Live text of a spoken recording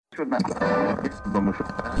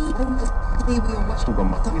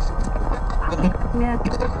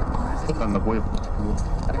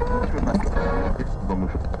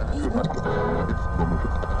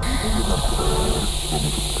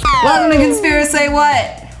Welcome to Conspiracy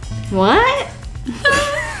What? What?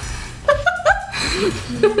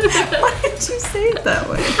 Why did you say it that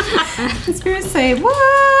way? Conspiracy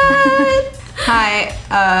What? Hi,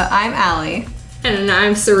 I'm Allie. And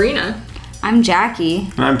I'm Serena. I'm Jackie.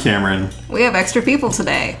 And I'm Cameron. We have extra people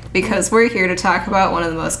today because we're here to talk about one of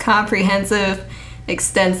the most comprehensive,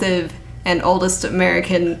 extensive, and oldest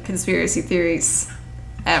American conspiracy theories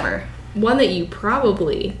ever. One that you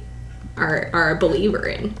probably are a believer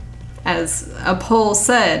in. As a poll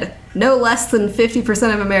said, no less than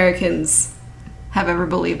 50% of Americans have ever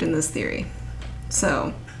believed in this theory.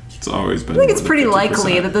 So, It's always been. I think it's pretty 50%.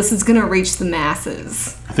 likely that this is going to reach the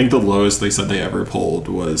masses. I think the lowest they said they ever polled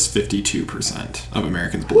was 52% of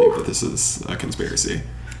Americans believe that this is a conspiracy.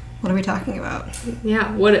 What are we talking about?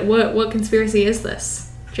 Yeah, what conspiracy is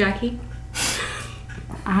this, Jackie?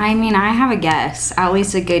 I mean, I have a guess. At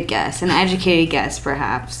least a good guess. An educated guess,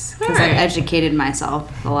 perhaps. Because Alright. I've educated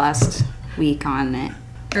myself the last week on it.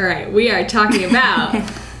 All right, we are talking about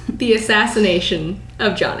the assassination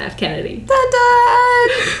of John F. Kennedy. Dun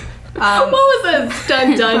dun! What was this?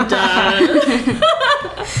 Dun dun dun.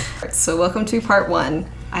 So welcome to part one.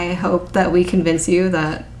 I hope that we convince you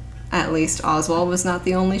that at least Oswald was not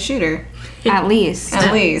the only shooter. At least.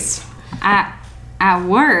 At least. At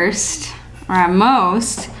worst, or at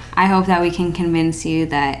most, I hope that we can convince you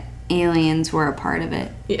that aliens were a part of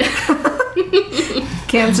it.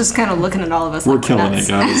 Cam's just kind of looking at all of us. We're like killing nuts.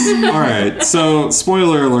 it, guys. All right. So,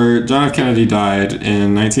 spoiler alert: John F. Kennedy died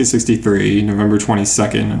in 1963, November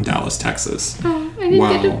 22nd, in Dallas, Texas. Oh, I didn't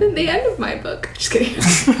Wow. get to the end of my book. Just kidding.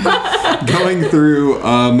 Going through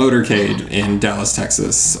a motorcade in Dallas,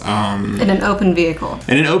 Texas. In an open vehicle.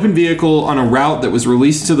 In an open vehicle on a route that was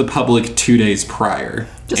released to the public 2 days prior.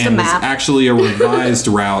 Just a and map. was actually a revised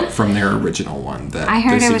route from their original one that I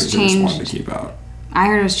heard the it was Secret Service wanted changed. to keep out. I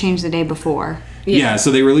heard it was changed the day before. Yeah,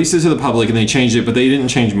 so they released it to the public and they changed it, but they didn't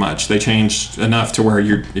change much. They changed enough to where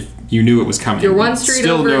if you knew it was coming. You're one you'd street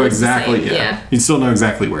still over, know it was the exactly. same, yeah. You'd still know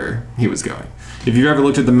exactly where he was going. If you've ever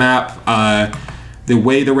looked at the map, the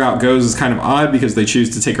way the route goes is kind of odd because they choose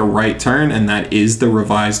to take a right turn, and that is the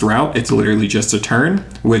revised route. It's literally just a turn,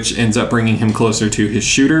 which ends up bringing him closer to his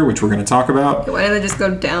shooter, which we're going to talk about. Why didn't they just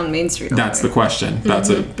go down Main Street? all That's the the way? question. That's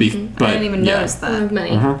a beef. But I didn't even yeah. notice One of that.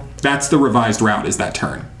 many. That's the revised route. Is that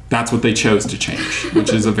turn? That's what they chose to change,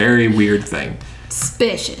 which is a very weird thing.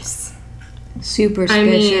 Suspicious. Super I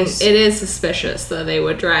mean, suspicious. it is suspicious that they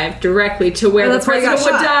would drive directly to where Well, the that's where he got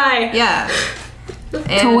president would shot. die. Yeah.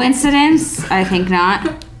 And Coincidence? I think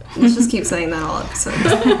not. let's just keep saying that all episode.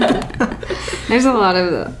 There's a lot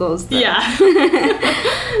of those. Though. Yeah.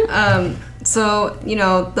 So,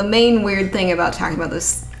 the main weird thing about talking about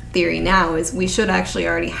this theory now is we should actually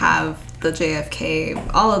already have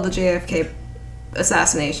all of the JFK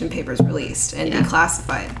assassination papers released and Yeah.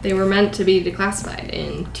 declassified. They were meant to be declassified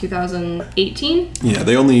in 2018, Yeah,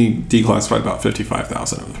 they only declassified about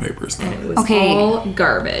 55,000 of the papers. Though. and it was Okay. all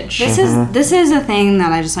garbage. This is a thing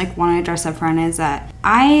that I just want to address up front is that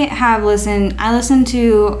I listened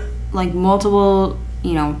to like multiple,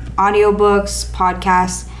 audiobooks,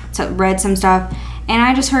 podcasts, read some stuff, and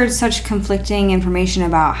I just heard such conflicting information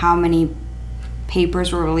about how many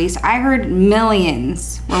papers were released. I heard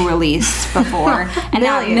millions were released before, and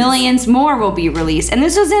now Millions. millions more will be released. And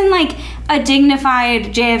this was in like a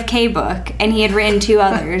dignified JFK book, and he had written two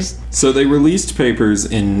others. So they released papers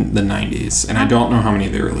in the 90s, and I don't know how many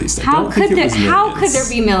they released. I How don't think could it was how could millions. there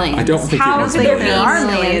be millions? I don't think how it was could there millions. be There are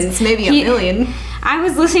millions, maybe a million. I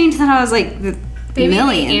was listening to that. I was like, Maybe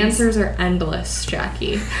millions. the answers are endless,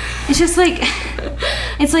 Jackie. It's just like,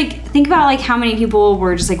 it's like, think about like how many people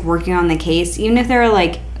were just like working on the case. Even if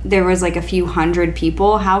there was like a few hundred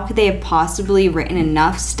people, how could they have possibly written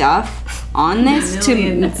enough stuff on this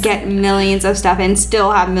Millions. to get millions of stuff and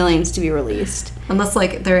still have millions to be released? Unless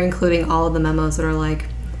they're including all of the memos that are like,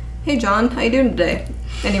 "Hey John, how you doing today?"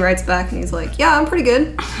 And he writes back and he's like, "Yeah, I'm pretty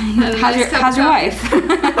good." How's your wife?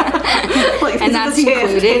 And that's This is a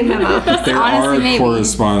JFK included. memo. There Honestly, are maybe.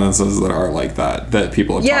 correspondences that are like that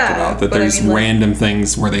people have Yeah, talked about. That but I there's mean, like- random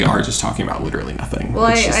things where they are just talking about literally nothing. Well,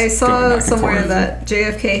 It's just I going saw back and somewhere forth. that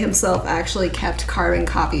JFK himself actually kept carbon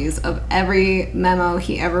copies of every memo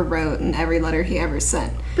he ever wrote and every letter he ever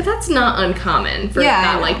sent. But that's not uncommon for Yeah, I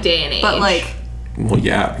that know. like day and age. But like, Well,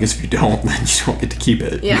 yeah, because if you don't, then you don't get to keep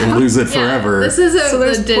it. Yeah. You'll lose it Yeah, forever. This is So the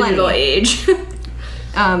there's digital plenty. age.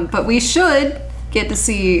 but we should get to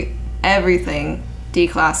see everything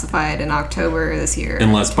declassified in October this year.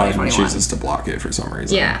 Unless Biden 2021. chooses to block it for some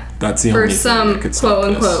reason. Yeah. That's the For only thing some that could stop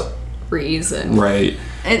this. quote-unquote reason. Right.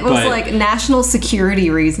 It was But- like national security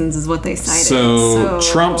reasons is what they cited. So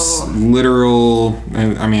Trump's literal,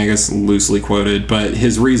 I mean, I guess loosely quoted, but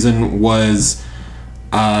his reason was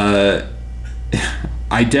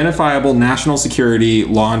identifiable national security,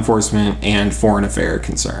 law enforcement, and foreign affair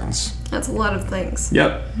concerns. That's a lot of things.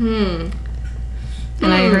 Yep. And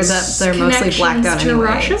I heard that they're mostly blacked out Connections to anyway.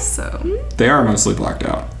 Russia? So They are mostly blacked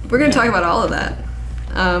out. we're going to talk about all of that.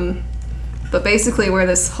 But basically where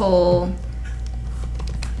this whole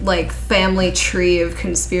like family tree of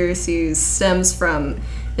conspiracies stems from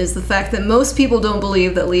is the fact that most people don't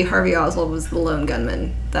believe that Lee Harvey Oswald was the lone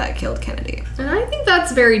gunman that killed Kennedy. And I think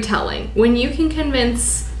that's very telling. When you can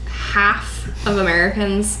convince half of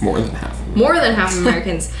Americans, More than half. more than half of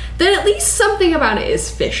Americans, that at least something about it is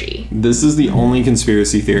fishy. This is the only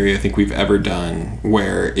conspiracy theory I think we've ever done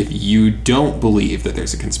where if you don't believe that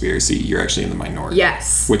there's a conspiracy, you're actually in the minority.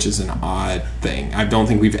 Yes. Which is an odd thing. I don't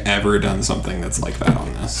think we've ever done something that's like that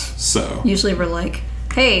on this. So, Usually we're like,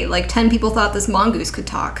 hey, like 10 people thought this mongoose could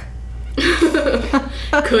talk.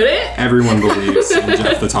 Could it? everyone believes in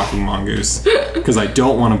Jeff the Talking Mongoose. Because I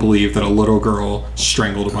don't want to believe that a little girl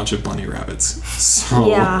strangled a bunny bunny rabbits. So,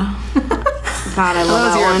 Yeah. God, I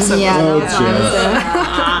love was your that episode, one. Yeah, Oh, that was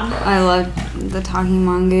Jeff. I love the talking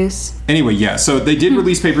mongoose. Anyway, yeah, so they did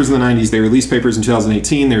release papers in the 90s. They released papers in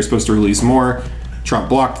 2018. They were supposed to release more. Trump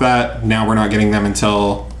blocked that. Now we're not getting them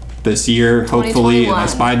until this year, hopefully, 2021.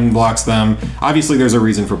 unless Biden blocks them. Obviously, there's a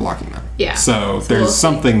reason for blocking them. Yeah. So there's we'll see.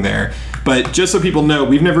 something there. But just so people know,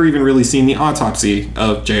 we've never even really seen the autopsy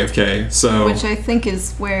of JFK. So Which I think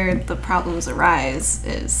is where the problems arise,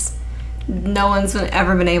 is no one's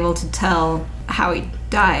ever been able to tell how he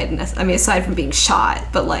died. I mean, aside from being shot,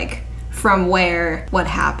 but like from where, what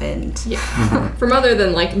happened. Yeah. Mm-hmm. From other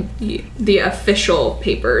than like the official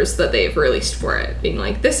papers that they've released for it, being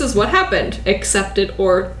like, this is what happened, accept it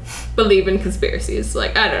or believe in conspiracies.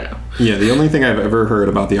 Like, I don't know. yeah, the only thing I've ever heard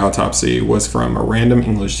about the autopsy was from a random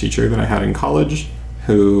English teacher that I had in college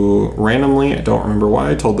who randomly, I don't remember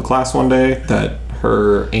why, told the class one day that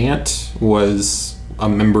her aunt was a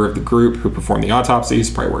member of the group who performed the autopsies,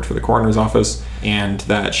 probably worked for the coroner's office, and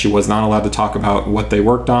that she was not allowed to talk about what they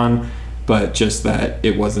worked on, but just that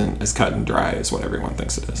it wasn't as cut and dry as what everyone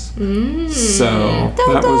thinks it is. So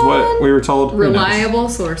that was what we were told. Who knows? Reliable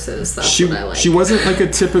sources. That's what I like. She wasn't like a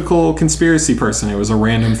typical conspiracy person. It was a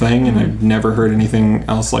random thing, and I've never heard anything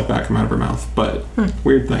else like that come out of her mouth. But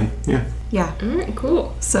weird thing, yeah. Yeah. All right,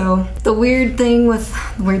 cool. So the weird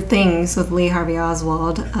things with Lee Harvey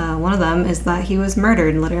Oswald, one of them is that he was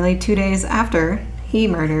murdered literally 2 days after he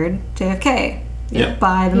murdered JFK Yeah.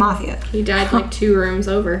 by the mafia. He died like 2 rooms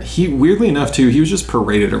over. He weirdly enough too, he was just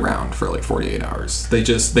paraded around for like 48 hours.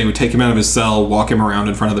 They would take him out of his cell, walk him around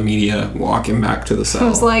in front of the media, walk him back to the cell. I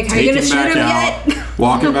was like, are you take gonna shoot back him out, yet?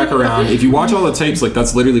 Walk him back around. If you watch all the tapes, like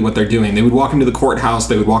that's literally what they're doing. They would walk him to the courthouse,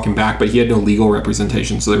 they would walk him back, but he had no legal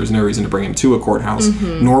representation, so there was no reason to bring him to a courthouse,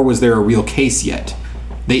 nor was there a real case yet.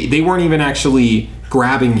 They weren't even actually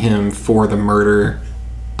grabbing him for the murder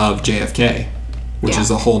of JFK, which Yeah. is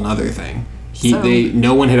a whole nother thing. So-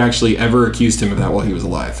 No one had actually ever accused him of that while he was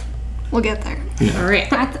alive. We'll get there. All right.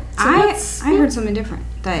 I heard something different.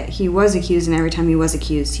 That he was accused, and every time he was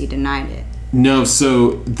accused, he denied it. No,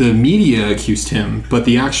 so the media accused him, but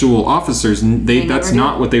the actual officers, that's never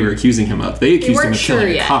not what they were accusing him of. They accused him weren't of killing sure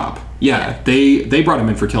a yet. cop. Yeah, they brought him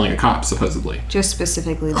in for killing a cop, supposedly. Just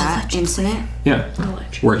specifically that incident. Yeah, Allegedly.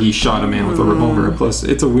 where he shot a man with a revolver up close.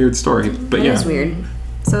 It's a weird story, but That yeah. is weird.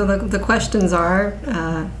 So the questions are,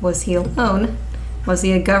 was he alone? Was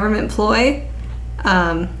he a government ploy?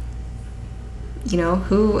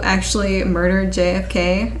 Who actually murdered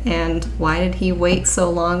JFK, and why did he wait so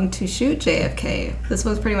long to shoot JFK? This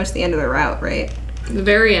was pretty much the end of the route, right? The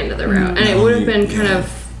very end of the route. And it would have been kind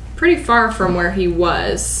of pretty far from where he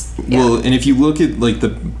was. Well, and if you look at like the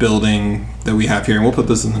building that we have here, and we'll put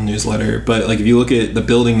this in the newsletter, but like if you look at the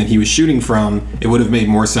building that he was shooting from, it would have made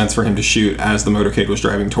more sense for him to shoot as the motorcade was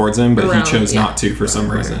driving towards him, but Around, he chose yeah. not to for some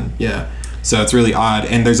reason. Yeah. So it's really odd.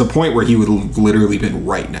 And there's a point where he would have literally been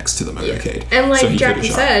right next to the motorcade. And like So he could have Jackie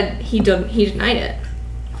shot. said, he denied it.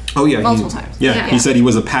 Oh yeah, Multiple times. Yeah, Yeah. he said he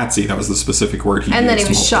was a patsy. That was the specific word he And then he used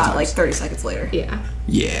was multiple shot like times. 30 seconds later. Yeah.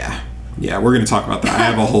 Yeah, we're going to talk about that. I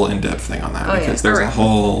have a whole in-depth thing on that Oh, yeah. because there's a Alright.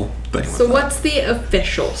 whole thing. So with what's the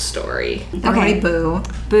official story? Everybody boo.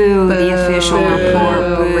 Boo, the official report.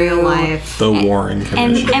 Boo, Boo. real life. that. The Warren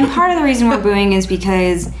Commission. And part of the reason we're booing is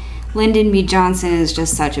because Lyndon B. Johnson is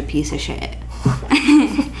just such a piece of shit.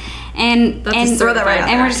 And That's a throw that right out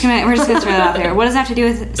and there. we're just gonna throw that out there. What does that have to do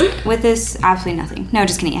with this? Absolutely nothing. No,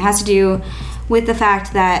 just kidding. It has to do with the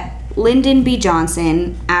fact that Lyndon B.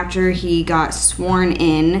 Johnson, after he got sworn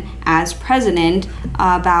in as president,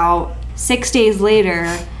 about 6 days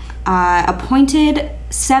later, appointed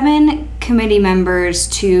 7 committee members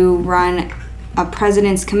to run a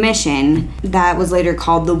president's commission that was later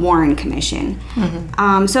called the Warren Commission.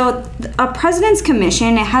 So a president's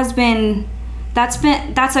commission, that's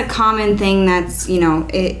a common thing. That's,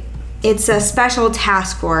 it's a special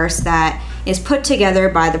task force that is put together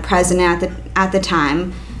by the president at the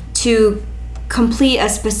time to complete a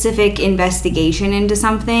specific investigation into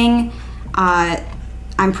something.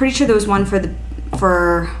 I'm pretty sure there was one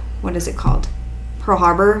for what is it called? Pearl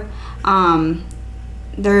Harbor.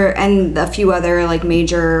 There and a few other like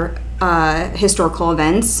major historical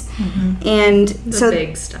events, and The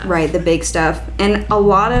big stuff. Right, the big stuff, and a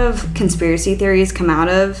lot of conspiracy theories come out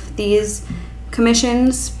of these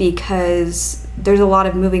commissions because there's a lot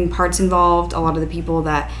of moving parts involved. A lot of the people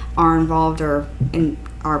that are involved are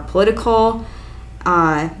political,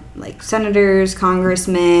 like senators,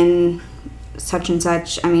 congressmen, such and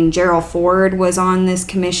such. I mean, Gerald Ford was on this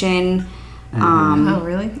commission. Oh,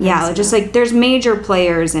 really? Yeah, just like there's major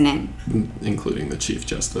players in it, including the Chief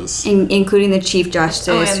Justice. including the Chief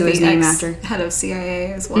Justice, and who is the named after. head of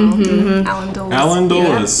CIA as well, Alan Dulles. Alan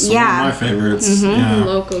Dulles, Yeah. one of my favorites. Yeah.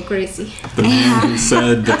 Local Gracie. The man who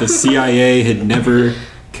said that the CIA had never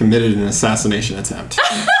committed an assassination attempt.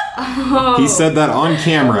 He said that on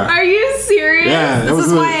camera. Are you serious? Yeah, This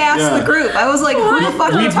is why I asked the group. I was like, who the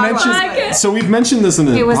fuck are you We've talking about? mentioned, so we've mentioned this in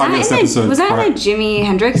the Wait, was that podcast in episode. was that in the Jimi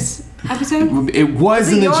Hendrix episode? It was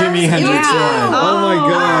in the yours? Jimi Hendrix Yeah. one. Oh my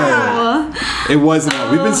god. It wasn't.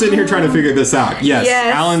 We've been sitting here trying to figure this out. Yes,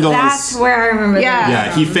 Alan Dulles. That's where I remember Yeah. that.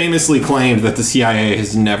 Yeah, he famously claimed that the CIA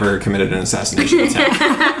has never committed an assassination attempt,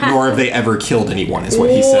 nor have they ever killed anyone, is what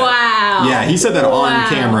he said. Wow. Yeah, he said that on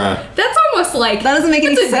camera. That's almost like That doesn't make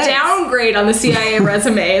any it's sense. a downgrade on the CIA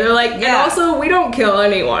resume. They're like, and Yeah. also we don't kill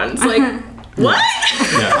anyone. It's like, what?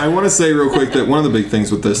 Yeah, I want to say real quick that one of the big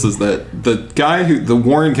things with this is that the guy the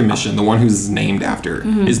Warren Commission, the one who's named after,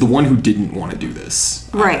 is the one who didn't want to do this.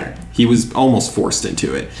 Right. He was almost forced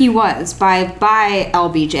into it. He was by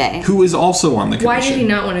LBJ Who is also on the commission. Why did he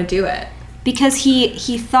not want to do it? because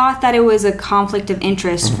he thought that it was a conflict of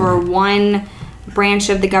interest for one branch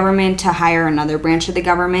of the government to hire another branch of the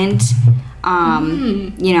government.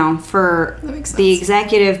 For That makes the sense.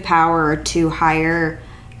 executive power to hire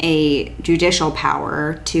a judicial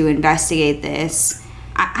power to investigate this.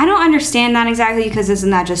 I don't understand that exactly because isn't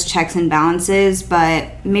that just checks and balances? But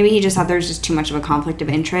maybe he just thought there was just too much of a conflict of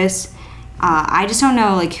interest. I just don't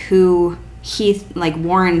know who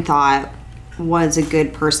Warren thought was a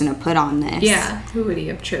good person to put on this. Yeah. Who would he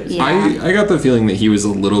have chosen? Yeah. I got the feeling that he was a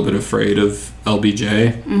little bit afraid of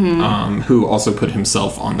LBJ, who also put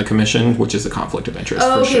himself on the commission, which is a conflict of interest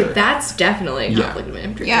Oh, for okay. sure. That's definitely a Yeah. conflict of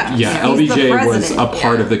interest. Yeah. Yeah, He's the LBJ was president, a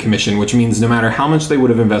part of the commission, which means no matter how much they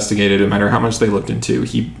would have investigated, no matter how much they looked into,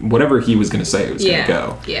 whatever he was going to say was going Yeah. to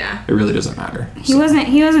go. Yeah. It really doesn't matter. He wasn't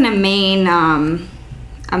a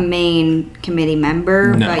main committee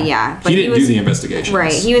member, No, but yeah, but he didn't do the investigation.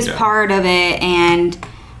 Right, he was Yeah. part of it, and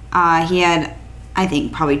he had, I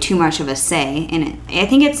think, probably too much of a say in it. I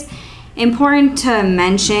think it's important to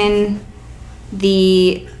mention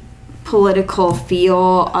the political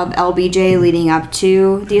feel of LBJ leading up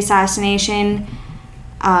to the assassination.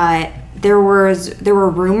 There were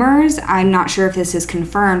rumors. I'm not sure if this is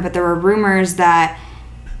confirmed, but there were rumors that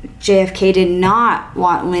JFK did not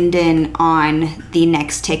want Lyndon on the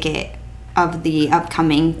next ticket of the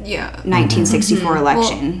upcoming 1964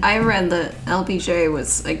 election. Well, I read that LBJ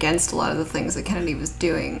was against a lot of the things that Kennedy was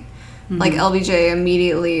doing. Like, LBJ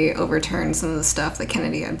immediately overturned some of the stuff that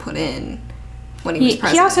Kennedy had put in when he was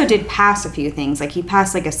president. He also did pass a few things. Like, he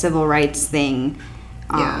passed, a civil rights thing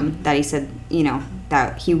Yeah. that he said,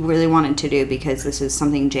 that he really wanted to do because this is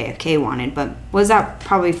something JFK wanted. But was that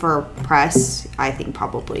probably for press? I think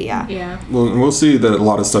probably, yeah. Yeah. Well, and we'll see that a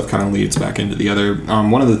lot of stuff kind of leads back into the other.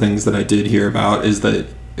 One of the things that I did hear about is that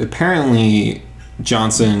apparently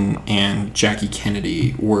Johnson and Jackie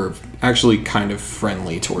Kennedy were actually kind of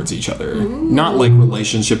friendly towards each other. Not like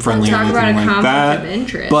relationship friendly or Talk about anything a like conflict that. of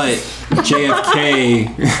interest. But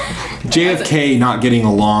JFK not getting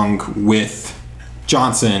along with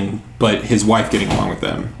Johnson, but his wife getting along with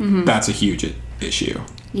them. That's a huge issue.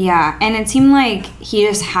 Yeah, and it seemed like he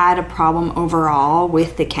just had a problem overall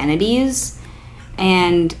with the Kennedys.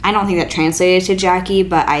 And I don't think that translated to Jackie,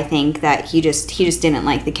 but I think that he just didn't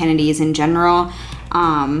like the Kennedys in general.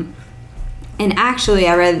 And actually,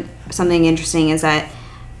 I read something interesting is that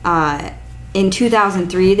in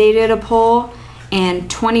 2003 they did a poll, and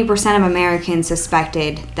 20% of Americans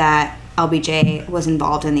suspected that LBJ was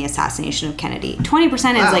involved in the assassination of Kennedy. 20%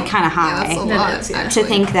 is like kind of high. that's a That lot, is, yeah. actually. To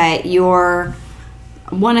think that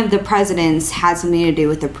one of the presidents had something to do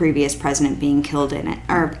with the previous president being killed, and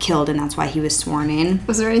that's why he was sworn in.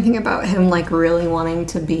 Was there anything about him like really wanting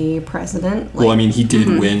to be president? Like, Well, I mean, he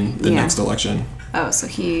did win the Yeah. next election. so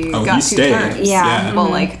he Oh, got he 2 stayed. terms. Yeah. Well,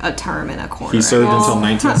 like a term and a quarter. He served I guess. until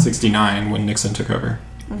 1969 when Nixon took over.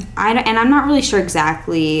 And I'm not really sure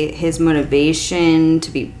exactly his motivation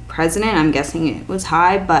to be president. I'm guessing it was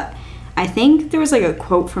high, but I think there was like a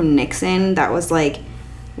quote from Nixon that was like,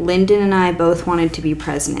 Lyndon and I both wanted to be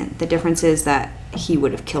president. The difference is that he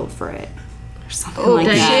would have killed for it. Or something like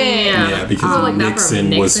that. Damn. Yeah, because Like that from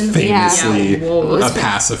Nixon was Nixon? famously Yeah. Whoa. a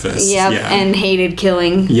pacifist. Yep, Yeah. and hated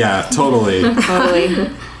killing. Yeah, totally. Totally.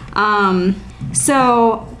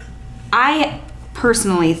 So I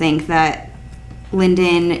personally think that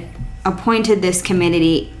Lyndon appointed this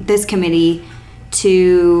committee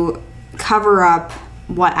to cover up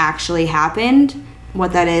what actually happened.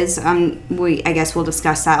 What that is, I guess we'll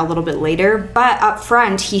discuss that a little bit later. But up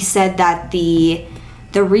front, he said that the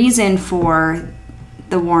reason for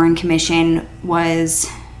the Warren Commission was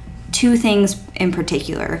 2 things in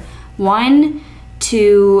particular. One,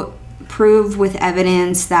 to prove with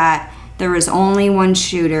evidence that there was only one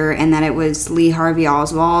shooter and that it was Lee Harvey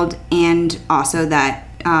Oswald, and also that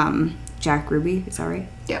Jack Ruby, is that right?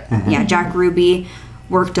 Yep. Yeah, Jack Ruby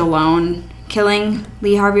worked alone killing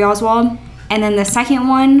Lee Harvey Oswald. And then the second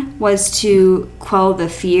one was to quell the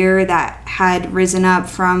fear that had risen up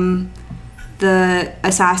from the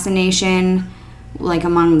assassination, like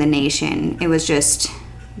among the nation. There was just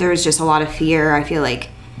a lot of fear. I feel like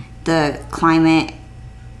the climate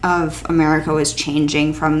of America was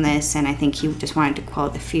changing from this, and I think he just wanted to quell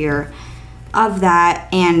the fear of that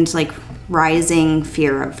and like rising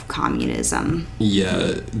fear of communism.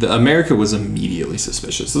 Yeah, America was immediately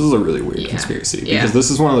suspicious. This is a really weird conspiracy because this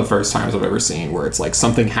is one of the first times I've ever seen where it's like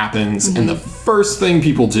something happens and the first thing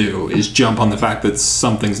people do is jump on the fact that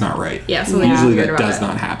something's not right. Yeah, something Usually weird that about does it.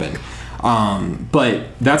 not happen. But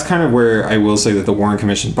that's kind of where I will say that the Warren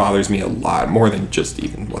Commission bothers me a lot, more than just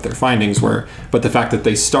even what their findings were, but the fact that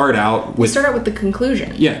they start out with... Start out with the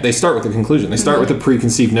conclusion. Yeah, they start with the conclusion. They start with a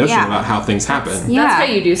preconceived notion Yeah. about how things happen. Yeah. That's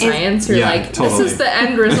how you do science. You're Yeah, like, totally. this is the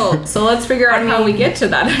end result. So let's figure out how we get to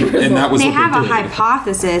that end result. And that was They what have a did.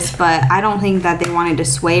 hypothesis, but I don't think that they wanted to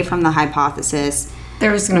sway from the hypothesis.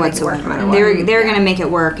 They're just gonna make it work no matter what. They're gonna make it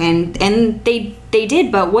work, and they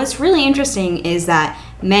did. But what's really interesting is that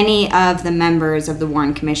many of the members of the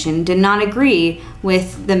Warren Commission did not agree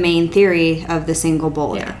with the main theory of the single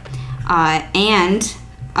bullet. And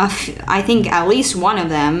I think at least one of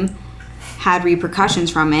them had repercussions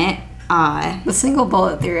from it. The single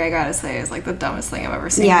bullet theory, I gotta say, is like the dumbest thing I've ever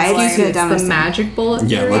seen. Yeah, in my it's life. the dumbest the thing. magic bullet.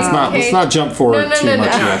 Yeah, theory. let's not jump forward No, too no,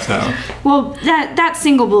 much no. yet, though. Well, that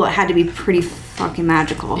single bullet had to be pretty fucking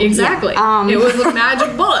magical. Exactly. Yeah. It was a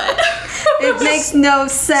magic bullet. It makes no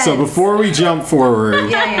sense. So before we jump forward,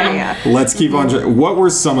 yeah. let's keep on. What were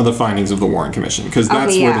some of the findings of the Warren Commission? Because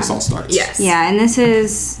that's Okay, where yeah. this all starts. Yes. Yeah, and this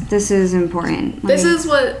is important. This is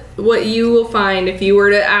what you will find if you were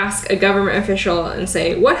to ask a government official and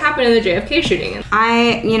say, what happened in the JFK shooting?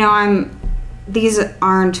 These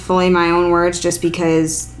aren't fully my own words just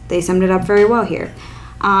because they summed it up very well here.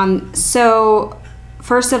 So,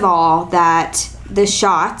 first of all, that the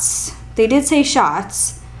shots, they did say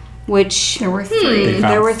shots, which There were 3. They found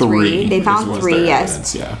there were 3. They as found was 3, their yes.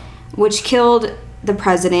 evidence, yeah. which killed the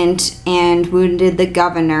president and wounded the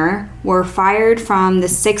governor, were fired from the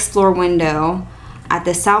 6th floor window at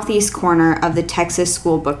the southeast corner of the Texas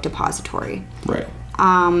School Book Depository. Right.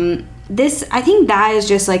 I think that is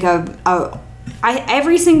just like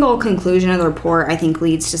every single conclusion of the report, I think,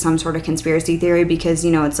 leads to some sort of conspiracy theory because,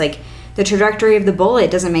 it's like the trajectory of the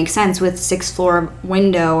bullet doesn't make sense with 6th floor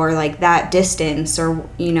window or like that distance or,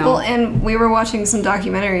 Well, and we were watching some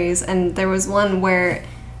documentaries, and there was one where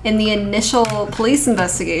in the initial police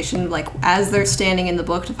investigation, like as they're standing in the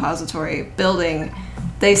book depository building,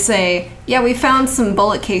 they say, yeah, we found some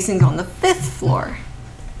bullet casings on the 5th floor.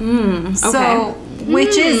 So,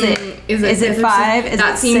 which is it? Is it 5? Is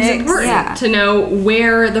that it seems 6? important Yeah. to know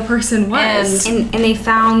where the person was. And they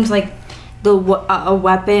found like a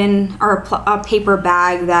weapon or a paper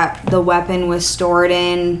bag that the weapon was stored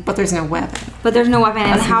in, But there's no weapon. but there's no weapon.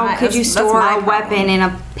 And That's how my- could you that's store my a weapon problem. in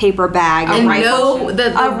a paper bag? and rifle? know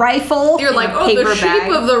that A rifle? You're like, oh, paper the shape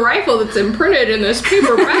bag. of the rifle that's imprinted in this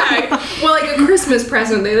paper bag. Well, like a Christmas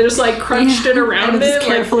present, they just like crunched it around and it. just Like,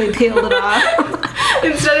 carefully peeled it off.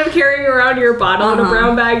 Instead of carrying around your bottle in a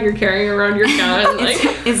brown bag, you're carrying around your gun. Like,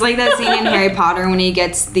 It's like that scene in Harry Potter when he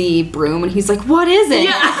gets the broom and he's like, "What is it?"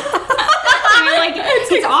 yeah. And you're like,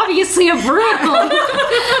 "It's obviously a broom."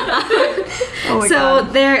 Oh my So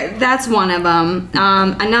God. that's one of them.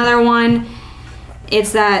 Another one,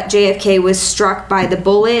 it's that JFK was struck by the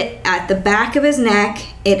bullet at the back of his neck.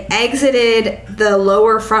 It exited the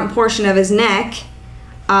lower front portion of his neck,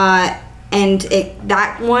 and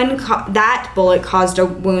that bullet caused a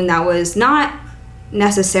wound that was not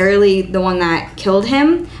necessarily the one that killed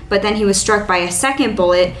him, but then he was struck by a second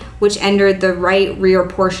bullet which entered the right rear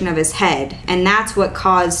portion of his head, and that's what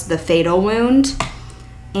caused the fatal wound.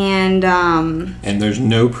 And there's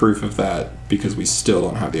no proof of that because we still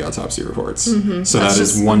don't have the autopsy reports. So That's that is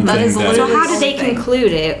just- one that thing is that. so literally how did they Thing.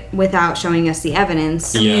 conclude it without showing us the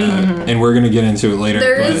evidence? Yeah, and we're gonna get into it later.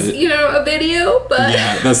 There but is, a video, but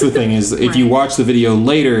yeah, that's the thing is if you watch the video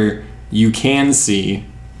later, you can see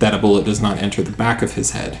that a bullet does not enter the back of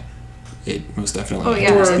his head. It most definitely Oh, yeah,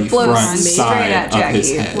 enters it the blows front straight side at of his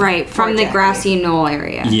Jackie. head. Right, from Poor the Jackie. grassy knoll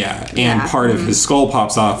area. Yeah, and Yeah. part of his skull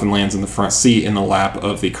pops off and lands in the front seat in the lap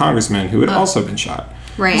of the congressman who had also been shot.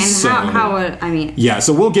 Right, and So- how would, I mean, Yeah,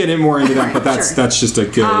 so we'll get in more into that, but Sure. that's just a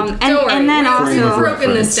good. and, don't worry, and then Frame of also,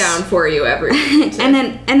 broken this reference. down for you every and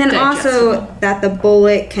then digestible. also that the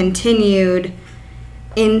bullet continued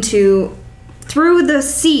through the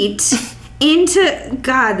seat into,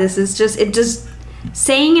 God, this is just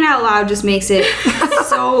saying it out loud just makes it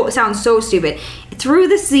sounds so stupid. Through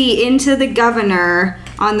the seat into the governor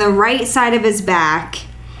on the right side of his back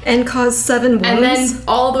And caused 7 wounds. and then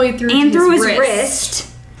all the way through and to through his wrist. wrist.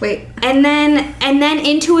 Wait. And then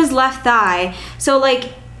into his left thigh. So like,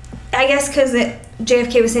 I guess because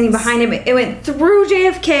JFK was standing behind him, it went through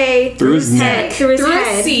JFK, Through his neck. through his through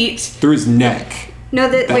head. his seat. Through his neck. No,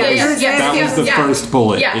 That, wait, was, through his yeah, that yeah, was the yeah. first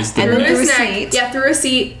bullet. Yeah, Is the and through then his through his neck. seat. Yeah, through his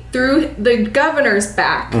seat, through the governor's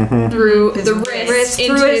back, Mm-hmm. through His the wrist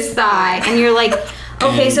into through his thigh, and you're like,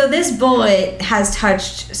 okay, And- so this bullet has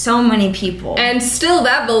touched so many people, and still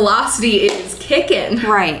that velocity is kicking.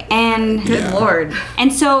 right? And Good Yeah. Lord.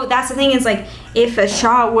 and so that's the thing is like, if a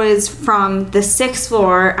shot was from the 6th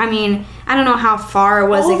floor, I mean, I don't know how far it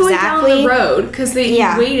was All the exactly. way down the road because they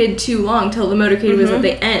Yeah. waited too long till the motorcade was at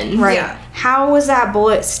the end. Right. Yeah. How was that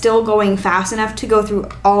bullet still going fast enough to go through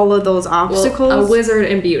all of those Well, obstacles? a wizard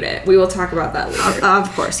imbued it. We will talk about that later.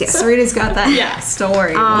 Of course, yes. Sarita's got that. Yes. Don't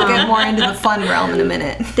worry. We'll get more into the fun realm in a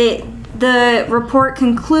minute. The report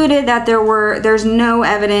concluded that there's no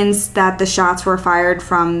evidence that the shots were fired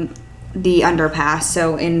from the underpass,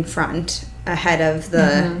 so in front, ahead of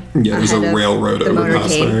the Yeah, there's a ahead of railroad the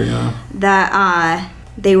overpass motorcade. there, yeah. That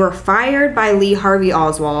they were fired by Lee Harvey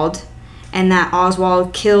Oswald, and that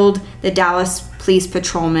Oswald killed the Dallas police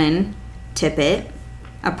patrolman Tippit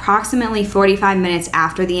approximately 45 minutes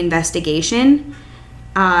after the investigation.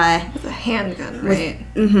 With a handgun, right?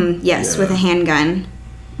 Yes, Yeah. with a handgun.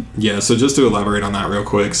 Yeah, so just to elaborate on that real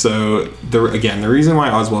quick. So, the reason why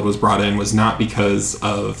Oswald was brought in was not because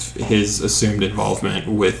of his assumed involvement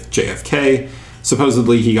with JFK.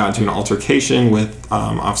 Supposedly, he got into an altercation with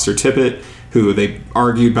Officer Tippit, who they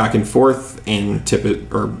argued back and forth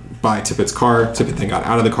by Tippett's car. Tippit then got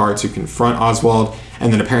out of the car to confront Oswald,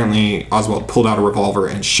 and then apparently Oswald pulled out a revolver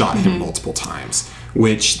and shot him multiple times,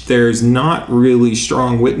 which there's not really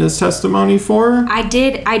strong witness testimony for. I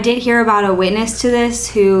did hear about a witness to this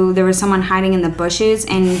who there was someone hiding in the bushes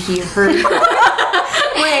and he heard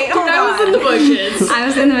Wait, hold I was in the bushes. I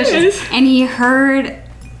was in the bushes and he heard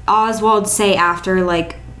Oswald say after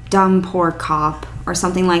like dumb poor cop or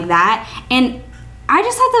something like that, and I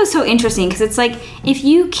just thought that was so interesting because it's like, if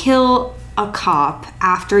you kill a cop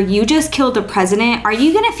after you just killed the president, are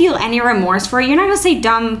you gonna feel any remorse for it? You're not gonna say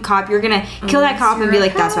dumb cop, you're gonna kill that cop and be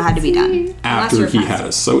like, that's what had to be done. Unless After you're he patsy. had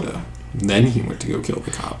a soda. Then he went to go kill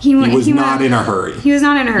the cop. He went- was he went- not in a hurry. He was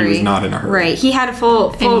not in a hurry. was not in a hurry. Right. He had a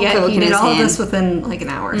full And yet Coke he in did his all of hand. this within like an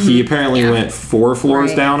hour. He apparently went 4 floors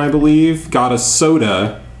Right. down, I believe, got a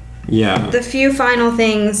soda. Yeah. The few final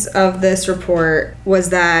things of this report was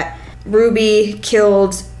that Ruby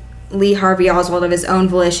killed Lee Harvey Oswald of his own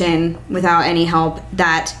volition without any help,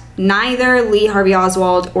 that neither Lee Harvey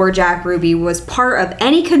Oswald or Jack Ruby was part of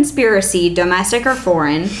any conspiracy, domestic or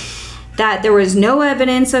foreign, that there was no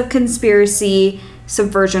evidence of conspiracy,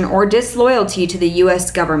 subversion, or disloyalty to the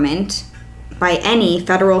U.S. government by any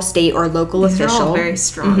federal, state, or local These are official. all very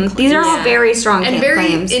strong. These are all Yeah. very strong And very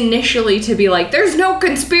claims. initially to be like, there's no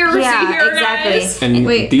conspiracy Yeah, here, exactly. guys. And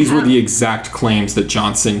Wait, these were how- the exact claims that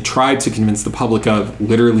Johnson tried to convince the public of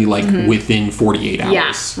literally like within 48 hours.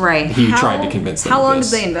 Yeah, right. He tried to convince them How of long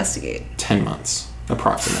this. did they investigate? 10 months,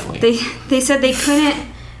 approximately. They said they couldn't.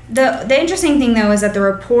 the interesting thing though is that the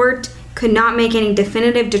report could not make any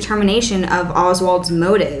definitive determination of Oswald's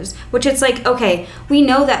motives, which it's like, okay, we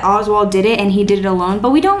know that Oswald did it and he did it alone, but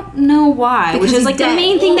we don't know why, Because which is he's like dead. the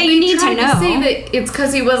main thing that you need to Tried know. to say that it's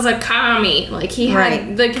because he was a commie. Like, he had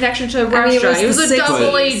Right. the connection to I mean, Russia. it was he was the a double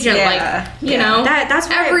 60s. agent. Yeah. Like, you know, That's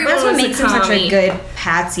everyone what was makes a him such a commie. good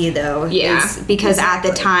patsy, though. Yeah, is because at the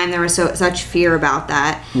exactly. time there was such fear about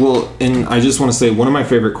that. Well, and I just want to say one of my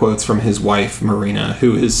favorite quotes from his wife, Marina,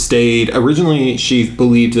 who has stayed. Originally, she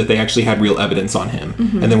believed that they actually had real evidence on him.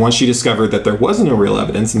 And then once she discovered that there was no real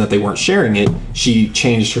evidence and that they weren't sharing it, she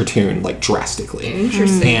changed her tune, like, drastically.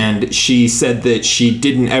 Interesting. And she said that she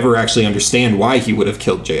didn't ever actually understand why he would have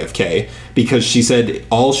killed JFK, because she said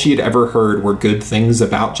all she had ever heard were good things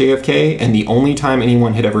about JFK, and the only time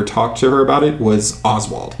anyone had ever talked to her about it was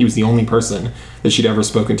Oswald. He was the only person that she'd ever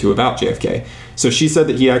spoken to about JFK. So she said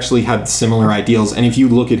that he actually had similar ideals, and if you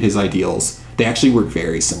look at his ideals, they actually were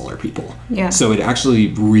very similar people. Yeah. So it actually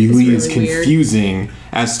really is really weird. confusing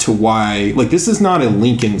as to why, like, this is not a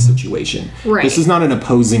Lincoln situation. Right. This is not an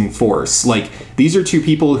opposing force. Like, these are two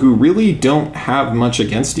people who really don't have much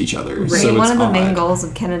against each other. I So mean, one it's of the main odd. goals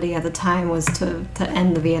of Kennedy at the time was to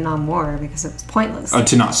end the Vietnam War because it was pointless.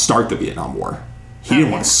 To not start the Vietnam War. He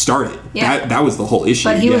didn't want to start it. Yeah. That was the whole issue.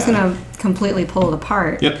 But he was Yeah. going to completely pull it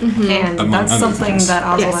apart. Yep. And Among that's other something things. that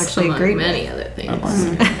Oswald Yes, actually among agreed many with. other things.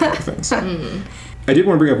 Among other things. I did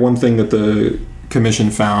want to bring up one thing that the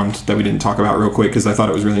commission found that we didn't talk about real quick because I thought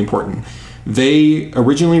it was really important. They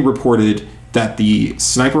originally reported that the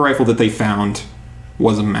sniper rifle that they found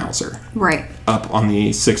was a Mauser Right. up on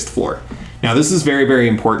the 6th floor. Now, this is very, very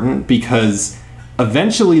important because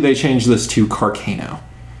eventually they changed this to Carcano.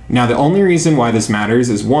 Now, the only reason why this matters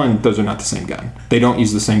is, one, those are not the same gun. They don't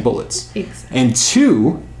use the same bullets. Exactly. And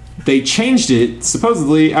two, they changed it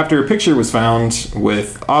supposedly after a picture was found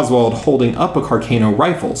with Oswald holding up a Carcano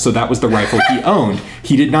rifle. So that was the rifle he owned.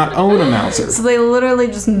 He did not own a Mauser. So they literally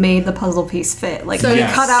just made the puzzle piece fit. Like, So you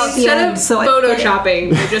Yes. cut out the Instead end of so it fit. photoshopping,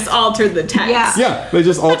 they just altered the text. Yeah. Yeah, they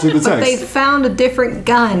just altered the text. But they found a different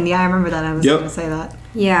gun. Yeah, I remember that. I was Yep. going to say that.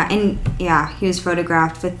 Yeah, and yeah, he was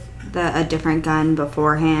photographed with a different gun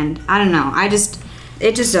beforehand. I don't know.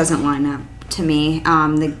 It just doesn't line up to me.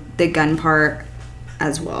 The gun part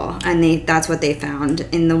as well, and that's what they found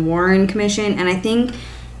in the Warren Commission. And I think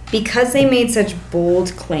because they made such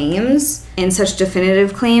bold claims and such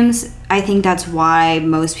definitive claims, I think that's why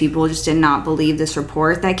most people just did not believe this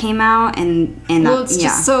report that came out. And Well, that, it's yeah.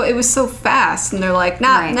 just so, it was so fast. And they're like,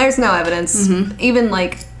 nah, Right. there's no evidence. Even,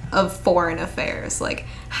 like, of foreign affairs. Like,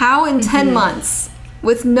 how in 10 months,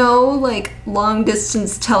 with no, like,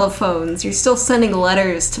 long-distance telephones, you're still sending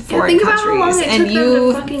letters to foreign Think about how long countries. it And took them you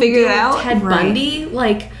to fucking figured deal it with out? Ted Right. Bundy,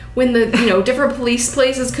 like when the different police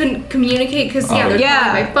places couldn't communicate because they're yeah.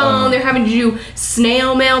 calling by phone, they're having to do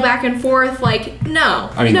snail mail back and forth. Like, no,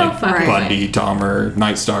 I mean, no like fucking way. Bundy, Dahmer,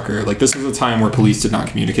 Night Stalker. Like, this was a time where police did not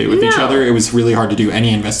communicate with each No. other. It was really hard to do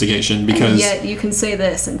any investigation because. And yet you can say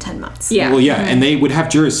this in 10 months. Yeah. Well, yeah, and they would have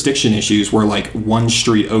jurisdiction issues where, like, one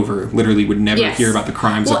street over literally would never Yes. hear about the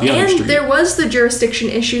crimes Well, of the other and street. there was the jurisdiction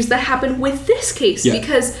issues that happened with this case Yeah.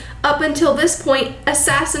 because up until this point,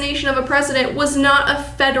 assassination of a president was not a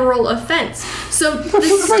federal offense. So the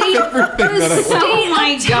state, favorite thing that I the state Oh my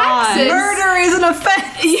of God. Texas, Murder is an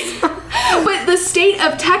offense! but the state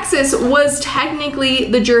of Texas was technically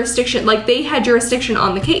the jurisdiction. Like, they had jurisdiction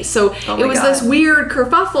on the case. So Oh it my was God. this weird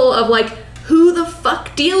kerfuffle of like, who the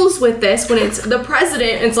fuck deals with this when it's the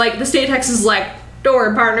president? It's like the state of Texas is like, don't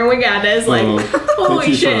worry, partner, we got this. Like, Oh, holy thank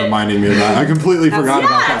you for shit. reminding me of that. I completely forgot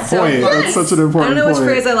about that so point. fun. That's such an I important don't know which point.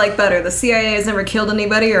 phrase I like better. The CIA has never killed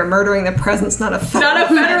anybody, or murdering the president's not a federal Not a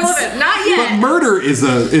federal offense. offense. Not But yet. murder is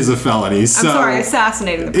a felony, so I'm sorry,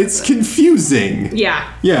 assassinating the it's president. confusing. Yeah.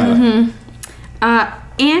 Yeah.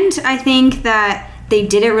 And I think that they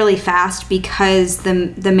did it really fast because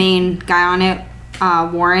the main guy on it,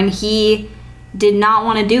 Warren, he did not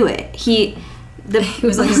want to do it. He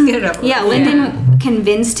was like, just get it over with. Yeah, Lyndon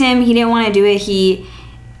convinced him. He didn't want to do it. He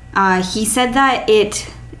said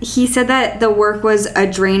that the work was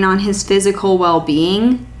a drain on his physical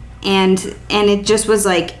well-being, and it just was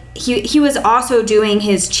like he was also doing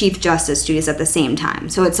his chief justice duties at the same time.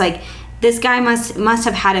 So it's like this guy must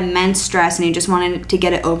have had immense stress, and he just wanted to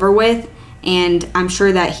get it over with. And I'm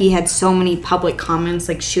sure that he had so many public comments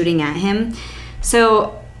like shooting at him.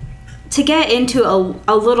 So to get into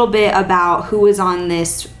a little bit about who was on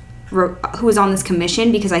this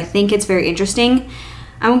commission, because I think it's very interesting.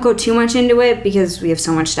 I won't go too much into it because we have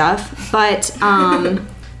so much stuff, but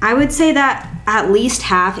I would say that at least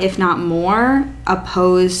half, if not more,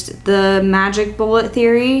 opposed the magic bullet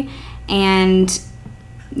theory, and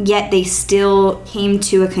yet they still came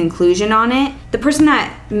to a conclusion on it. The person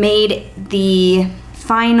that made the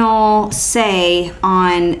final say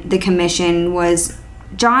on the commission was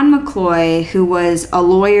John McCloy, who was a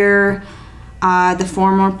lawyer, the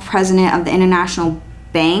former president of the International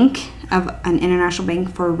Bank, of an international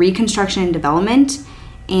bank for reconstruction and development,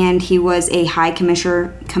 and he was a high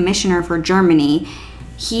commissioner for Germany.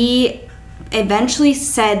 He eventually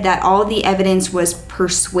said that all the evidence was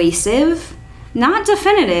persuasive, not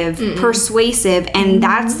definitive, persuasive, and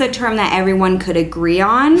that's the term that everyone could agree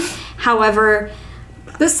on. However,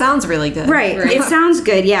 This sounds really good. right, it sounds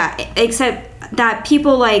good, yeah, except that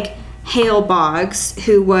people like Hale Boggs,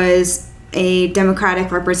 who was a Democratic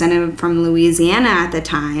representative from Louisiana at the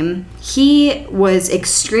time, he was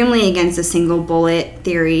extremely against the single bullet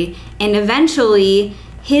theory, and eventually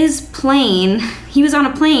his plane, he was on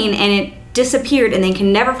a plane and it disappeared, and they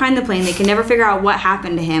can never find the plane. They can never figure out what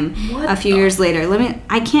happened to him a few years later.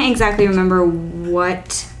 I can't exactly remember when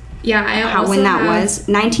that was.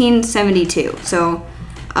 1972. So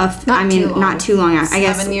not too long after. I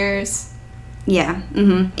guess 7 years. Yeah.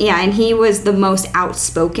 Yeah, and he was the most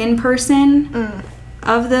outspoken person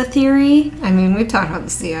of the theory. I mean, we've talked about the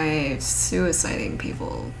CIA suiciding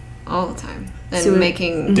people all the time and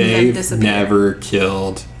making them They've disappear. never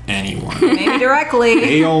killed anyone. Maybe directly.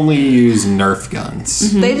 They only use Nerf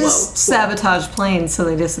guns. They just sabotage planes so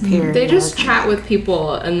they disappear. They just chat with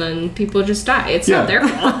people and then people just die. It's Yeah, not their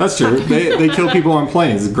fault. that's true. They kill people on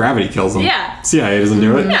planes. Gravity kills them. Yeah. CIA doesn't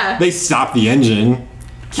do it. Yeah. They stop the engine.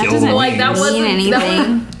 Kill doesn't the Like that wings. wasn't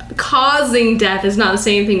anything. causing death is not the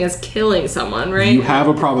same thing as killing someone, right? You have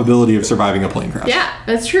a probability of surviving a plane crash. Yeah,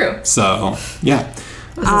 that's true. So, yeah.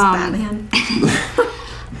 Was this Batman?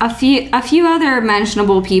 A few other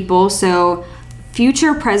mentionable people. So,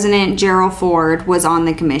 future President Gerald Ford was on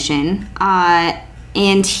the commission, and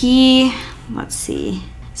let's see.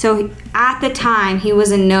 So at the time, he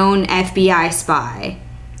was a known FBI spy,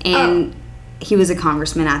 and he was a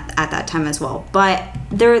congressman at that time as well. But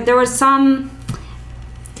there was some.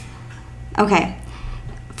 Okay.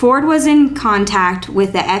 Ford was in contact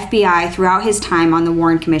with the FBI throughout his time on the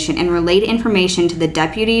Warren Commission and relayed information to the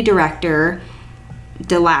Deputy Director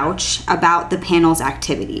DeLouch about the panel's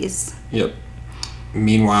activities. Yep.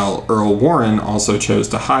 Meanwhile, Earl Warren also chose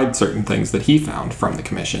to hide certain things that he found from the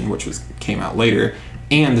commission, which came out later.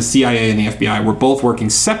 And the CIA and the FBI were both working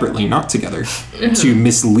separately, not together, to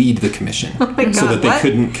mislead the commission, my God, so that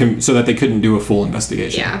what? they couldn't do a full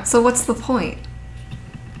investigation. Yeah. So what's the point?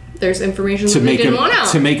 There's information To that they make didn't want out.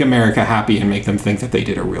 to make America happy and make them think that they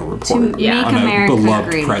did a real report Yeah. on Make a America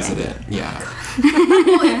beloved great president. Yeah.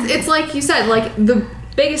 Well, it's like you said, like the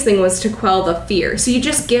biggest thing was to quell the fear. So you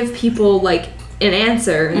just give people like an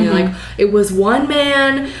answer, and you're like, it was one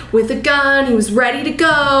man with a gun, he was ready to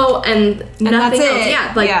go, and nothing that's else. it.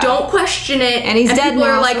 Yeah, like Yeah. don't question it. And he's dead people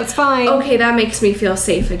now, are like, so it's fine. Okay, that makes me feel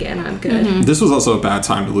safe again. I'm good. This was also a bad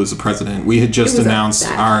time to lose a president. We had just It was a announced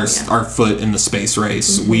bad our time, yeah. our foot in the space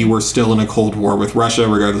race. We were still in a Cold War with Russia,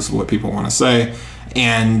 regardless of what people want to say.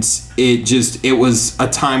 And it was a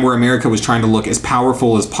time where America was trying to look as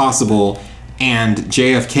powerful as possible. And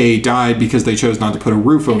JFK died because they chose not to put a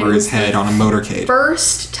roof over it his was head on a motorcade.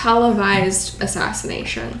 First televised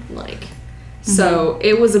assassination, so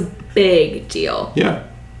it was a big deal. Yeah.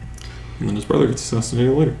 And then his brother gets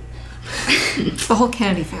assassinated later. The whole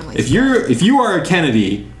Kennedy family. If you are a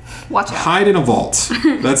Kennedy, Watch out. hide in a vault.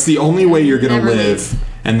 That's the only way you're gonna Never live.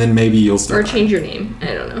 And then maybe you'll Or start. change your name.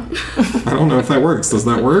 I don't know. I don't know if that works. Does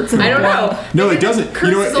that work? I don't know. No, Maybe it doesn't. the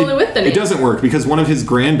curse is only with the name. It doesn't work because one of his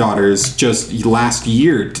granddaughters just last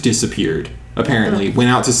year disappeared. Apparently,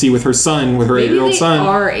 went out to sea with her son, with her Maybe 8-year-old they son,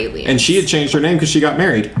 are aliens. and she had changed her name because she got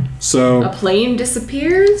married. A So plane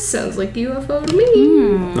disappears. Sounds like UFO to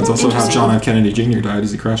me. that's also how John F. Kennedy Jr. died,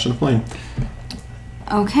 as he crashed in a plane.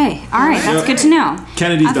 Okay, all right, that's Yep. good to know.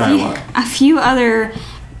 Kennedy's dialogue. A few other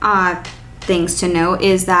things to note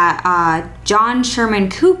is that John Sherman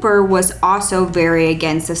Cooper was also very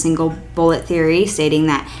against the single bullet theory, stating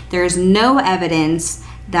that there is no evidence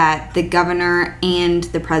that the governor and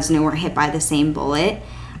the president were hit by the same bullet.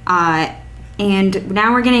 And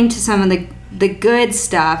now we're getting to some of the good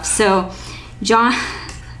stuff. So,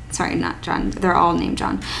 sorry, not John. They're all named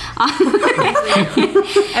John.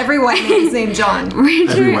 Every white man is named John.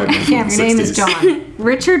 Every white man from Yeah, the your name is 60s. John.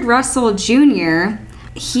 Richard Russell Jr.,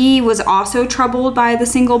 he was also troubled by the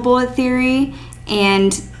single bullet theory,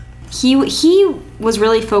 and he was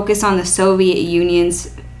really focused on the Soviet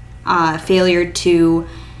Union's failure to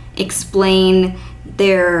explain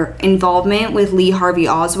their involvement with Lee Harvey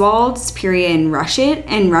Oswald's period in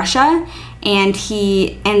Russia, and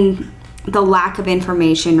the lack of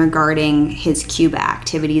information regarding his Cuba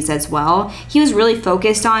activities as well. He was really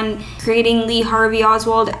focused on creating Lee Harvey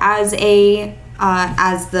Oswald as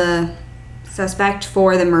the suspect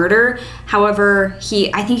for the murder. However,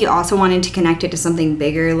 I think he also wanted to connect it to something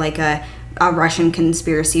bigger, like a Russian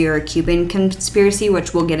conspiracy or a Cuban conspiracy,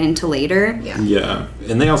 which we'll get into later. Yeah,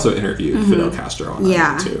 and they also interviewed Fidel Castro on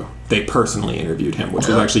that one too. They personally interviewed him, which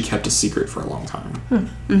was actually kept a secret for a long time.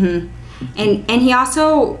 And he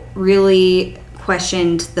also really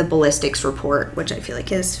questioned the ballistics report, which I feel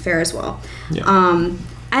like is fair as well. Yeah.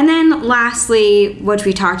 And then lastly, which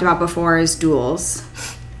we talked about before, is Duels,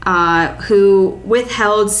 who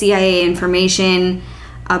withheld CIA information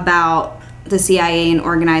about the CIA and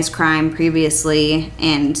organized crime previously,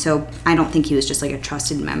 and so I don't think he was just like a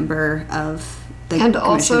trusted member of the And commission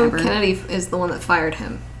also, ever. Kennedy is the one that fired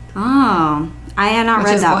him. Oh, I had not Which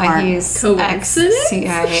read is that why part. he's Coincidence?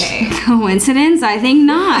 ex-CIA. Coincidence? I think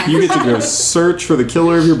not. You get to go search for the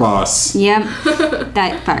killer of your boss. Yep,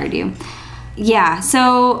 that fired you. Yeah,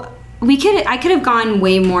 so I could have gone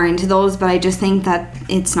way more into those, but I just think that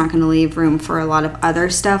it's not going to leave room for a lot of other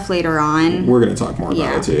stuff later on. We're going to talk more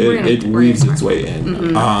Yeah, about it too. It weaves its way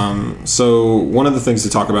in. So one of the things to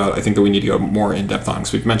talk about, I think that we need to go more in depth on,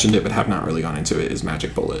 because we've mentioned it but have not really gone into it, is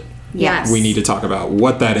Magic Bullet. Yes. We need to talk about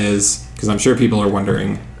what that is, because I'm sure people are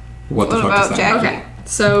wondering what the What fuck about does that Jackie? mean? Okay,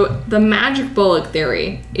 so the magic bullet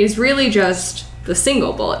theory is really just the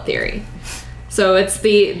single bullet theory. So it's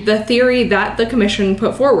the theory that the commission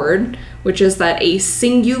put forward, which is that a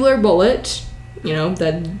singular bullet,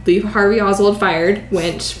 that Lee Harvey Oswald fired,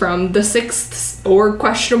 went from the 6th or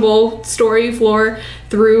questionable story floor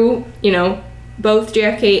through, both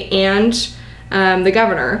JFK and the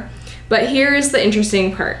governor. But here's the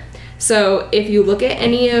interesting part. So if you look at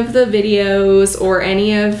any of the videos or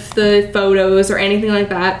any of the photos or anything like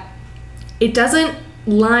that, it doesn't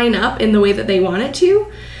line up in the way that they want it to.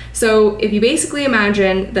 So if you basically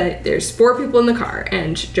imagine that there's 4 people in the car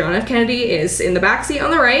and John F. Kennedy is in the back seat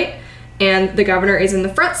on the right and the governor is in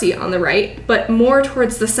the front seat on the right, but more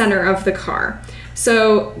towards the center of the car.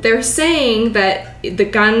 So they're saying that the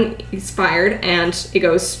gun is fired and it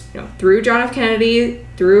goes through John F. Kennedy,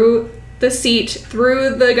 through the seat,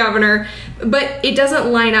 through the governor, but it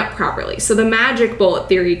doesn't line up properly. So the magic bullet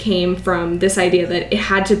theory came from this idea that it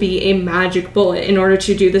had to be a magic bullet in order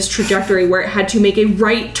to do this trajectory where it had to make a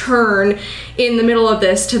right turn in the middle of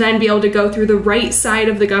this to then be able to go through the right side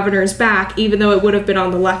of the governor's back, even though it would have been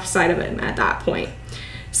on the left side of him at that point.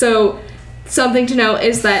 So something to note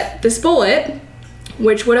is that this bullet,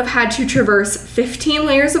 which would have had to traverse 15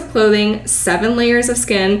 layers of clothing, 7 layers of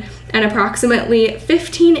skin, and approximately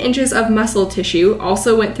 15 inches of muscle tissue,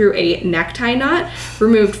 also went through a necktie knot,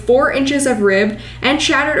 removed 4 inches of rib, and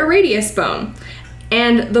shattered a radius bone.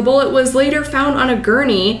 And the bullet was later found on a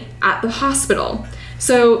gurney at the hospital.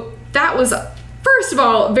 So that was, first of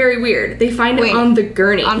all, very weird. They find it on the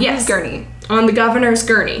gurney. On whose gurney? On the governor's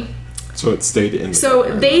gurney. So it stayed in the So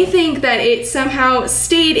governor, they though. think that it somehow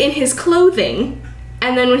stayed in his clothing,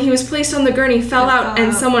 and then when he was placed on the gurney, fell out,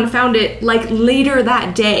 and someone found it later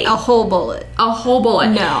that day. A whole bullet. A whole bullet.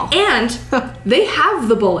 No. And they have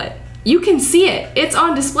the bullet. You can see it. It's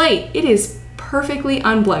on display. It is perfectly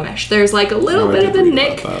unblemished. There's a little I bit did of a read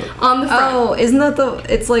nick about that. on the front. Oh, isn't that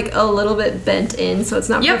it's a little bit bent in, so it's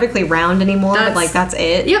not Yep. perfectly round anymore, but that's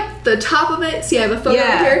it? Yep, the top of it, see I have a photo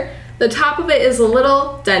Yeah. right here. The top of it is a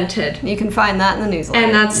little dented. You can find that in the newsletter.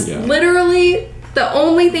 And that's Yeah. literally the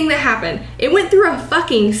only thing that happened. It went through a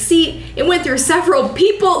fucking seat. It went through several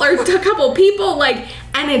people, or a couple people,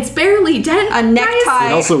 and it's barely dent. A necktie.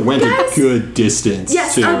 It also went Guys. a good distance,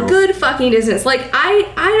 Yes, too. a good fucking distance.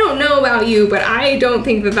 I don't know about you, but I don't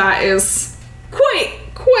think that is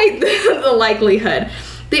quite the likelihood.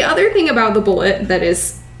 The other thing about the bullet that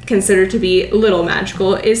is considered to be a little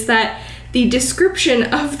magical is that the description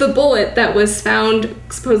of the bullet that was found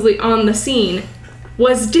supposedly on the scene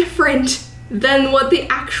was different than what the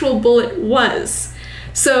actual bullet was.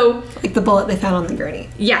 So, like the bullet they found on the gurney.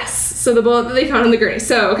 yes. So the bullet that they found on the gurney.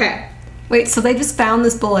 So, okay. Wait, so they just found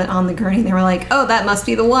this bullet on the gurney and they were like, oh, that must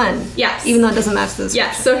be the one. Yes. Even though it doesn't match this.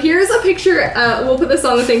 Yes, so here's a picture, we'll put this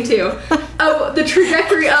on the thing too, of the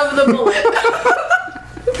trajectory of the bullet.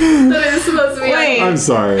 That is supposed to be Wait. I'm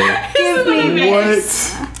sorry. Give me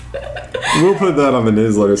What? We'll put that on the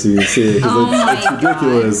newsletter so you can see it, because it's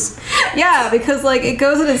ridiculous. Yeah, because it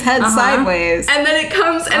goes in his head sideways. And then it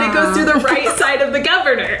comes and it goes through the right side of the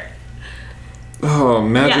governor. Oh,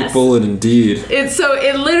 magic Yes. bullet indeed.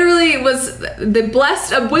 It literally was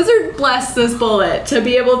a wizard blessed this bullet to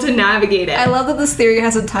be able to navigate it. I love that this theory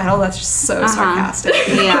has a title that's just so sarcastic.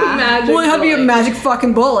 Yeah. Magic Well, it had to be a bullet. magic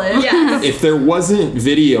fucking bullet. Yes. If there wasn't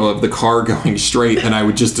video of the car going straight, then I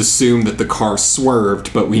would just assume that the car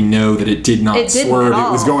swerved, but we know that it did not It didn't swerve. at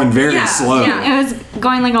It was all. going very Yeah, slow. yeah. It was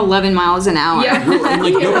going like 11 miles an hour. Yeah. And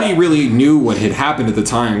like nobody really knew what had happened at the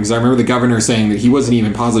time, because I remember the governor saying that he wasn't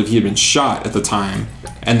even positive he had been shot at the time,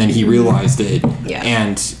 and then he realized it. Yeah.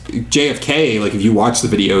 And JFK, like if you watch the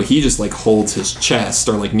video, he just like holds his chest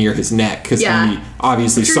or like near his neck because Yeah. he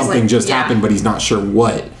obviously Pictures, something like, just yeah. happened, but he's not sure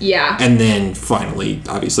what. Yeah. And then finally,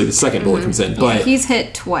 obviously, the second bullet comes in. But He's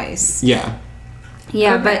hit twice. yeah,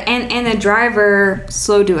 Yeah, Okay. but and the driver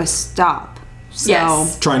slowed to a stop. So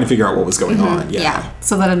Yes. trying to figure out what was going on. yeah.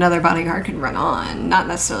 So that another bodyguard can run on. Not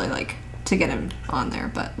necessarily like to get him on there,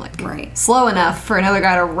 but like Right. slow enough for another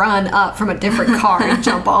guy to run up from a different car and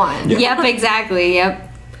jump on. Yeah. Yep, exactly. Yep.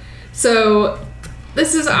 So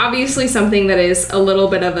this is obviously something that is a little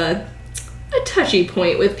bit of a touchy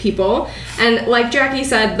point with people. And like Jackie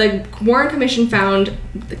said, the Warren Commission found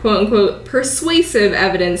the quote-unquote persuasive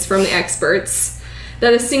evidence from the experts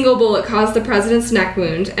that a single bullet caused the president's neck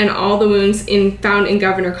wound and all the wounds found in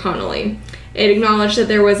Governor Connolly. It acknowledged that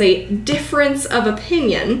there was a difference of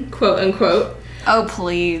opinion, quote-unquote, Oh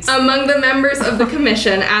please. among the members of the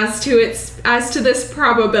commission as to this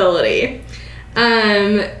probability.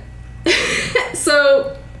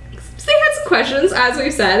 So they had some questions, as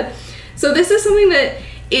we've said. So this is something that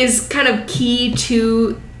is kind of key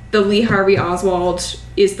to the Lee Harvey Oswald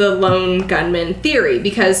is the lone gunman theory,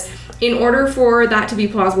 because in order for that to be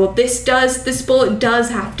plausible, this bullet does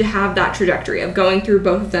have to have that trajectory of going through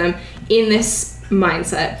both of them in this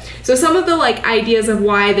mindset. So some of the like ideas of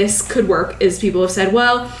why this could work is people have said,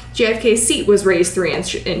 well, JFK's seat was raised 3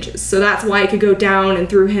 inches, so that's why it could go down and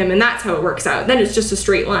through him, and that's how it works out. Then it's just a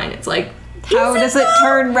straight line. It's like, How does it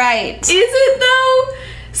turn right? is it though?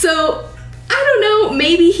 So I don't know.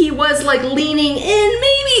 Maybe he was like leaning in.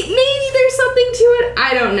 Maybe there's something to it.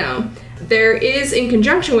 I don't know. There is, in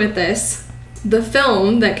conjunction with this, the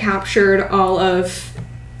film that captured all of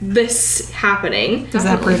this happening.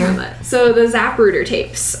 Zapruder. So the Zapruder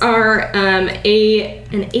tapes are an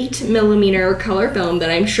 8mm color film that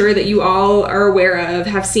I'm sure that you all are aware of,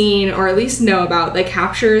 have seen, or at least know about, that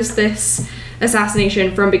captures this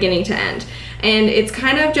assassination from beginning to end. And it's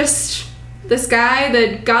kind of just this guy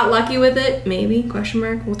that got lucky with it, maybe, question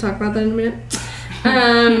mark, we'll talk about that in a minute,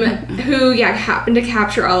 who happened to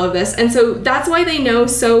capture all of this. And so that's why they know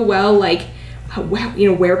so well, like,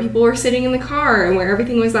 where people were sitting in the car and where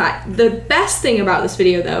everything was at. The best thing about this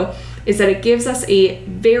video, though, is that it gives us a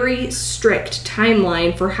very strict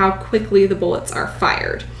timeline for how quickly the bullets are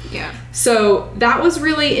fired. Yeah. So that was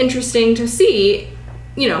really interesting to see.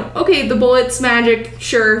 Okay, the bullet's magic,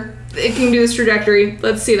 sure, it can do this trajectory,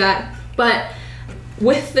 let's see that. But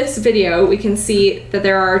with this video, we can see that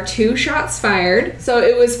there are 2 shots fired. So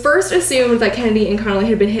it was first assumed that Kennedy and Connolly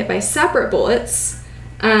had been hit by separate bullets,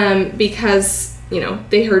 because,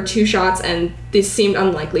 they heard 2 shots and this seemed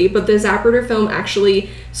unlikely, but the Zapruder film actually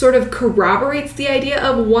sort of corroborates the idea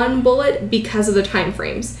of 1 bullet because of the time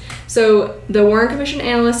frames. So the Warren Commission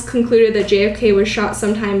analysts concluded that JFK was shot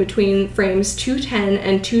sometime between frames 210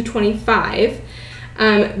 and 225.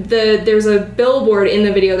 There's a billboard in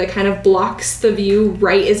the video that kind of blocks the view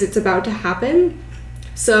right as it's about to happen.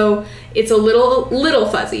 So it's a little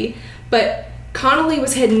fuzzy, but Connolly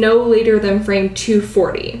was hit no later than frame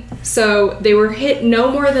 240. So they were hit no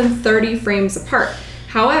more than 30 frames apart.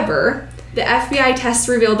 However, the FBI tests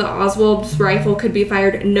revealed that Oswald's rifle could be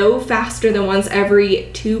fired no faster than once every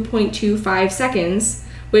 2.25 seconds,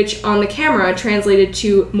 which on the camera translated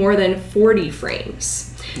to more than 40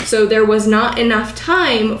 frames. So there was not enough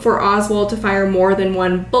time for Oswald to fire more than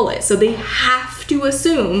 1 bullet. So they have to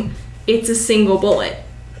assume it's a single bullet.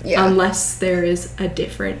 Yeah. Unless there is a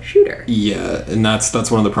different shooter. Yeah, and that's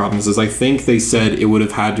one of the problems is I think they said it would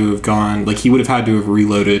have had to have gone, like he would have had to have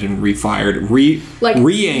reloaded and refired,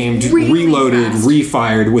 re-aimed, really reloaded, fast.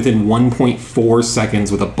 refired within 1.4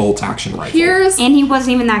 seconds with a bolt action rifle. And he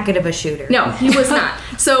wasn't even that good of a shooter. No, he was not.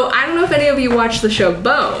 So I don't know if any of you watched the show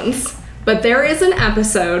Bones, but there is an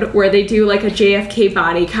episode where they do like a JFK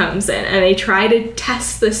body comes in and they try to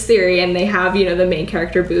test this theory, and they have, the main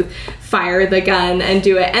character Booth fire the gun and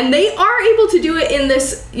do it. And they are able to do it in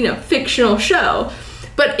this, fictional show.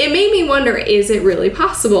 But it made me wonder, is it really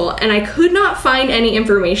possible? And I could not find any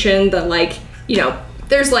information that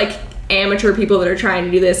there's like amateur people that are trying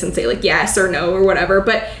to do this and say like yes or no or whatever.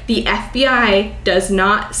 But the FBI does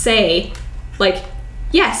not say like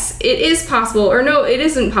yes, it is possible, or no, it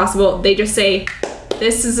isn't possible. They just say,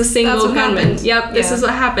 this is a single That's what gunman. happened. Yep, this Yeah. is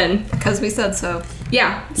what happened. Because we said so.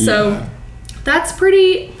 Yeah, so Yeah. that's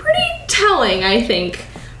pretty telling, I think.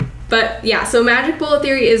 But yeah, so magic bullet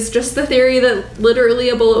theory is just the theory that literally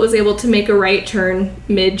a bullet was able to make a right turn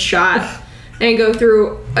mid-shot and go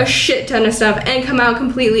through a shit ton of stuff and come out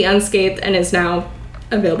completely unscathed and is now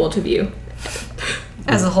available to view.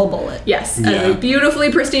 As a whole bullet. Yes, Yeah. a beautifully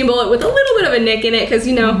pristine bullet with a little bit of a nick in it because,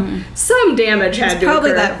 you know, some damage had to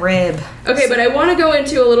Probably occur. that rib. Okay, but I want to go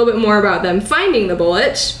into a little bit more about them finding the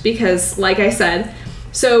bullet because, like I said,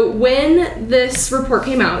 so when this report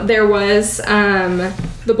came out, there was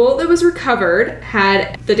the bullet that was recovered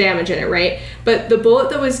had the damage in it, right? But the bullet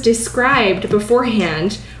that was described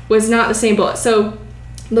beforehand was not the same bullet. So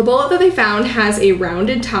the bullet that they found has a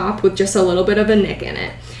rounded top with just a little bit of a nick in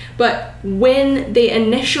it. But when they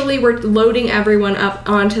initially were loading everyone up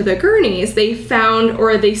onto the gurneys, they found,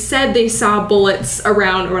 or they said they saw bullets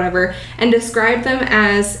around or whatever, and described them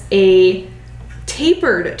as a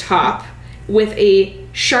tapered top with a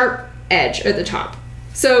sharp edge at the top.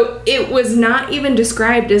 So it was not even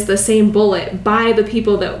described as the same bullet by the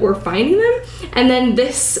people that were finding them. And then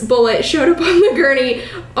this bullet showed up on the gurney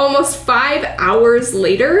almost 5 hours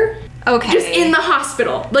later. Okay. Just in the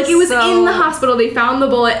hospital. Like, it was So- in the hospital. They found the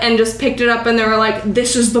bullet and just picked it up and they were like,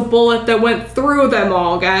 this is the bullet that went through them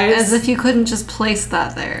all, guys. As if you couldn't just place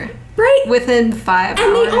that there. right? Within 5 And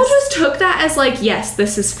hours. they all just took that as like, yes,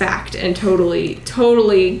 this is fact and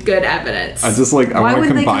totally good evidence. I just like I Why want to would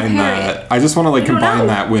they combine compare that. I just want to like don't combine know.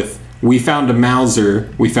 that with we found a Mauser.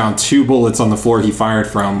 We found 2 bullets on the floor he fired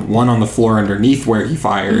from. One on the floor underneath where he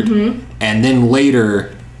fired, and then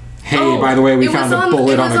later, hey, Mm-hmm. Oh, by the way, we it found was a on-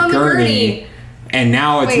 bullet it on was a on the gurney. gurney. And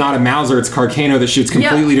now it's Wait. not a Mauser, it's Carcano that shoots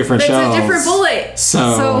completely different it's shells. a different bullet.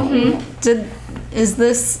 So, is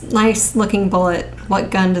this nice looking bullet? What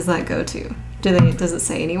gun does that go to? Does it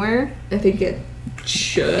say anywhere? I think it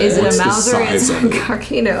should. Is it What's a the Mauser? Or is size it a of it?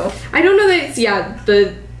 Carcano? I don't know that it's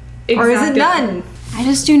the exact Or is it none? I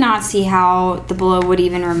just do not see how the bullet would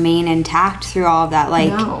even remain intact through all of that. Like,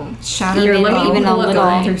 No. Shattered Here, let me even a pull up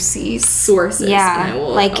little- the through seas. sources. and yeah, I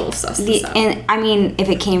will, like I will suss the this out. and I mean, if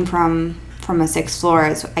it came from a 6th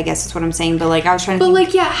floor, I guess that's what I'm saying. But like, I was trying to. But think,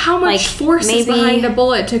 like, yeah, how much like, force is maybe- behind a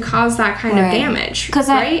bullet to cause that kind of damage? Because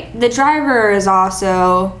right? the driver is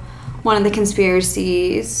also one of the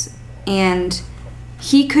conspiracies, and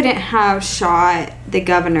he couldn't have shot the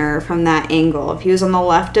governor from that angle. If he was on the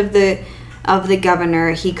left of the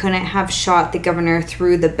governor, he couldn't have shot the governor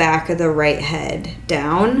through the back of the right head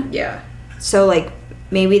down. Yeah. So like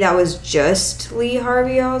maybe that was just Lee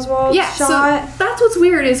Harvey Oswald's Yeah, shot. so that's what's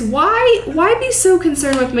weird is why be so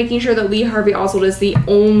concerned with making sure that Lee Harvey Oswald is the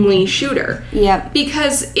only shooter? Yep.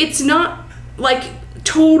 Because it's not like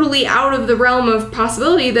totally out of the realm of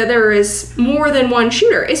possibility that there is more than one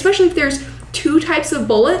shooter, especially if there's 2 types of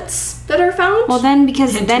bullets that are found. Well, then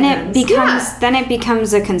because Hint then hands. it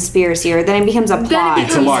becomes a conspiracy, or then it becomes a plot. then it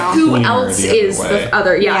It's a becomes lot who cleaner else the other is way. the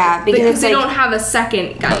other. Yeah, Yeah, because because it's they like- don't have a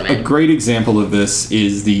second A gunman. great example of this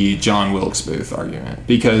is the John Wilkes Booth argument.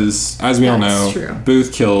 Because, as we all know, That's true.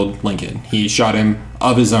 Booth killed Lincoln. He shot him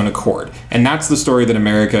of his own accord. And that's the story that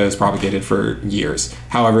America has propagated for years.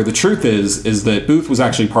 However, the truth is that Booth was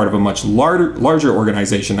actually part of a much larger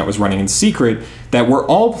organization that was running in secret that were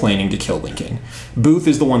all planning to kill Lincoln. Booth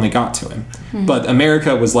is the one that got to him. But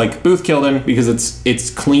America was like, Booth killed him because it's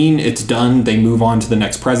clean, it's done, they move on to the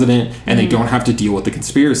next president, and they don't have to deal with the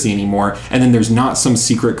conspiracy anymore. And then there's not some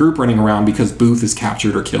secret group running around because Booth is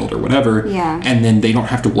captured or killed or whatever. Yeah. And then they don't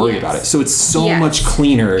have to worry about it. So it's so Yes. much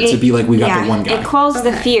cleaner to be like, we got the one guy. It quells the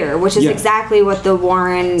Okay. fear, which is Yeah. exactly what the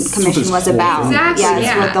Warren Commission this was whole about. thing Exactly, Yeah, that's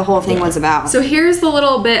yeah. what the whole thing was about. So here's the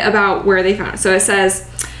little bit about where they found it. So it says,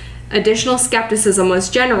 additional skepticism was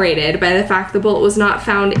generated by the fact the bullet was not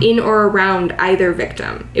found in or around either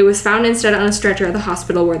victim. It was found instead on a stretcher at the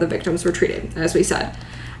hospital where the victims were treated, as we said.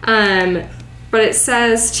 But it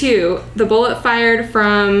says, too, the bullet fired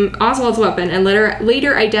from Oswald's weapon and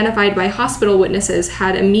later identified by hospital witnesses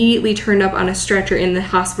had immediately turned up on a stretcher in the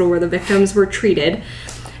hospital where the victims were treated.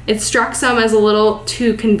 It struck some as a little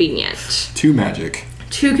too convenient. Too magic.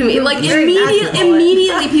 Too convenient. Like, Very magical.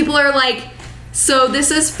 immediately people are like, so this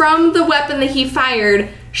is from the weapon that he fired,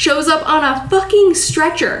 shows up on a fucking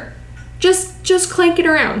stretcher. Just clanking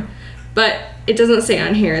around. But it doesn't say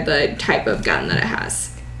on here the type of gun that it has.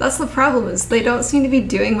 That's the problem, is they don't seem to be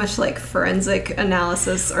doing much like forensic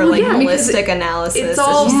analysis or Well, like yeah, because ballistic analysis. it's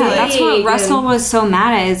all just Yeah, like, that's what vague Russell and- was so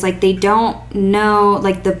mad at. Is like they don't know,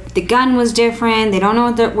 like the gun was different. They don't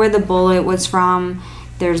know where the bullet was from.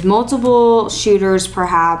 There's multiple shooters,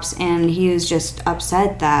 perhaps, and he was just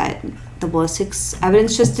upset that the ballistics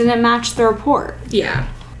evidence just didn't match the report. Yeah.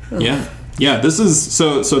 Yeah, this is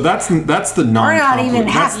so that's the non. We're not even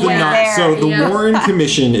halfway there. So the Yeah. Warren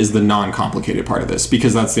Commission is the non-complicated part of this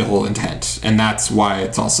because that's the whole intent, and that's why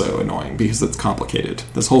it's also annoying because it's complicated.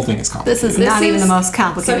 This whole thing is complicated. This is not even the most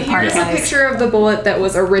complicated So part, here's a guys. picture of the bullet that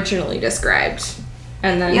was originally described,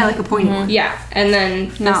 and then Yeah, like a pointy one. yeah, and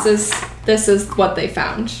then No. this is what they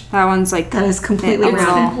found. That one's like That is completely It's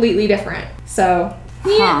rounded. Completely different. So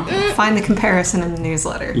Huh. Find the comparison in the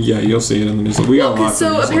newsletter. Yeah, you'll see it in the newsletter. We got lots of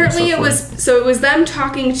so newsletter apparently stuff it was them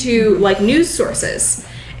talking to like news sources,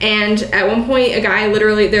 and at one point a guy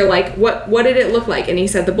literally they're like, what did it look like? And he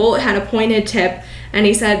said the bullet had a pointed tip, and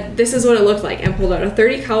he said this is what it looked like, and pulled out a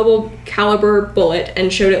 30 caliber bullet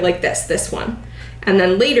and showed it like this one, and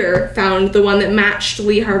then later found the one that matched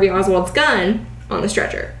Lee Harvey Oswald's gun on the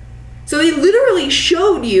stretcher. So they literally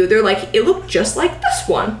showed you, they're like, it looked just like this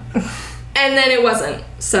one. And then it wasn't.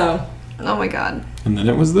 So Oh my god. And then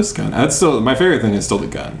it was this gun. That's still my favorite thing is still the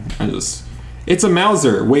gun. It's a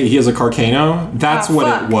Mauser. Wait, he has a Carcano? That's Oh, what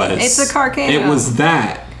fuck. it was. It's a Carcano. It was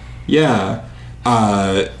that. Yeah.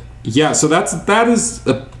 Yeah, so that is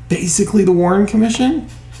basically the Warren Commission,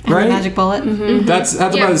 And right? the magic bullet. Mm-hmm. That's Yeah,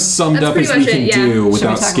 about as summed that's up as pretty we much can it, yeah. do Should we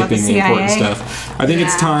without talk about the skipping the important CIA? stuff. I think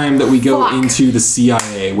it's Yeah. time that we go Fuck. into the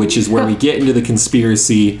CIA, which is where we get into the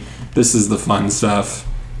conspiracy. This is the fun stuff.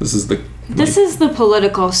 This is the This is the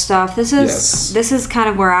political stuff. This is Yes. this is kind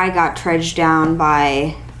of where I got trudged down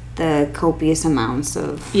by the copious amounts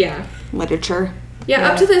of yeah. literature. Yeah,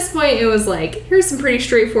 up to this point, it was like, here's some pretty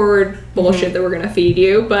straightforward bullshit that we're gonna feed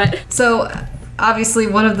you, but So, obviously,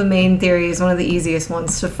 one of the main theories, one of the easiest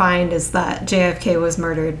ones to find, is that JFK was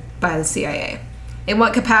murdered by the CIA. In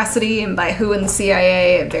what capacity and by who in the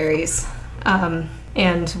CIA, it varies.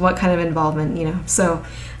 And what kind of involvement, So,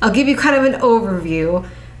 I'll give you kind of an overview.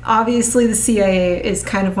 Obviously, the CIA is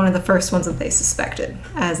kind of one of the first ones that they suspected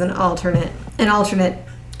as an alternate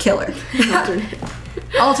killer.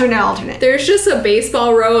 Alternate. there's just a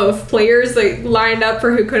baseball row of players that lined up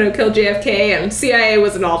for who could have killed JFK, and CIA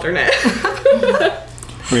was an alternate.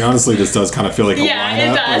 I mean, honestly, this does kind of feel like a Yeah, it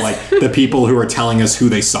lineup. does. Like the people who are telling us who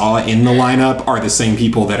they saw in the linlineup are the same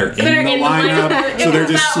people that are in That are the in the lineup. lineup. So It they're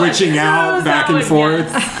was just that one. switching It out was back that and one,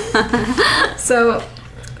 forth. So,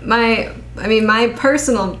 my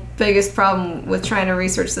personal biggest problem with trying to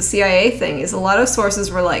research the CIA thing is a lot of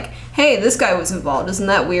sources were like, hey, this guy was involved, isn't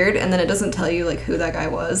that weird? And then it doesn't tell you, like, who that guy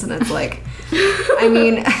was, and it's like, I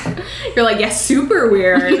mean, You're like, yeah, super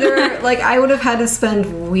weird. either, like, I would have had to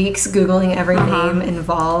spend weeks Googling every name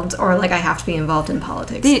involved, or, like, I have to be involved in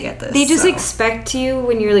politics to get this. They just so. expect you,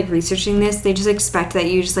 when you're like researching this, they just expect that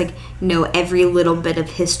you just like know every little bit of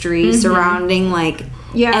history surrounding like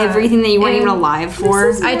Yeah. everything that you weren't And even alive for.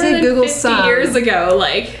 This is I more did than Google 50 some. years ago,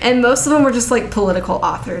 like. And most of them were just like political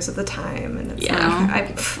authors at the time, and it's Yeah.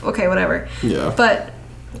 okay, whatever. Yeah. But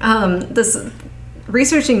this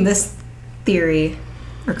researching this theory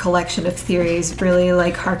or collection of theories really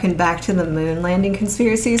like harkened back to the moon landing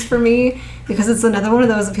conspiracies for me, because it's another one of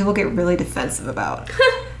those that people get really defensive about.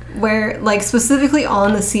 Where like specifically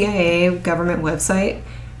on the CIA government website,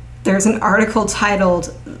 there's an article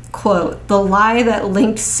titled, quote, "The lie that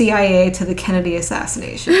linked CIA to the Kennedy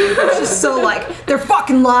assassination." It's just so like, they're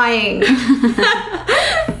fucking lying.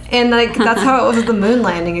 And like, that's how it was with the moon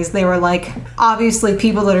landing, is they were like, obviously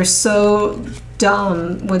people that are so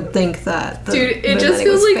dumb would think that the Dude, it moon just landing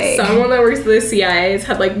feels was like fake. someone that works for the CIA has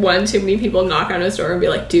had like one too many people knock on his door and be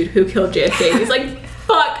like, dude, who killed JFK? And he's like,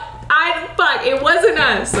 fuck, it wasn't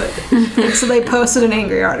us. And so they posted an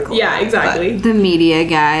angry article. Yeah, about it, exactly. The media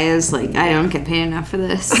guy is like, I don't get paid enough for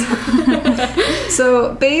this.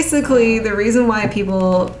 So basically, the reason why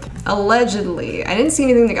people allegedly, I didn't see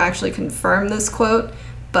anything that actually confirmed this quote,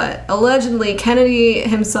 but allegedly Kennedy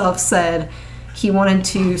himself said he wanted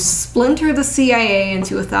to splinter the CIA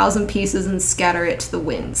into 1,000 pieces and scatter it to the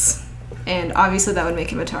winds. And obviously that would make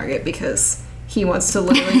him a target because he wants to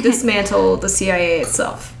literally dismantle the CIA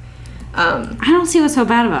itself. I don't see what's so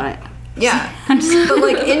bad about it. Yeah. But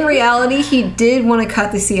like in reality, he did want to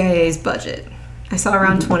cut the CIA's budget. I saw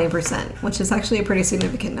around 20%, which is actually a pretty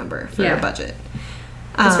significant number for Yeah. a budget.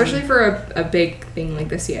 Especially for a big thing like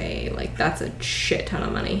the CIA, like that's a shit ton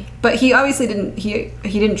of money. But he obviously didn't. He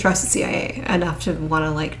didn't trust the CIA enough to want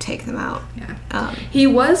to like take them out. Yeah. He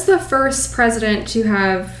was the first president to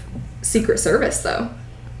have Secret Service, though,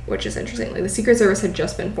 which is interesting. Like the Secret Service had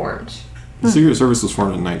just been formed. The Secret Service was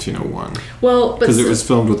formed in 1901 Well, but because it still- was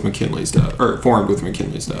filmed with McKinley's death, or formed with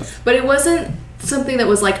McKinley's death. But it wasn't something that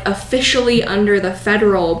was like officially under the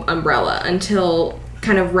federal umbrella until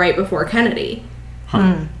kind of right before Kennedy.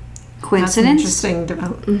 Coincidence? That's an interesting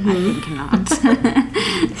development. Cannot.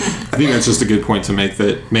 I think that's just a good point to make,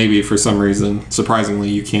 that maybe for some reason, surprisingly,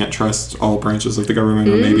 you can't trust all branches of the government,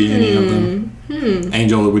 or maybe any of them.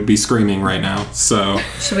 Angel would be screaming right now, so...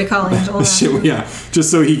 Should we call Angel? Yeah, just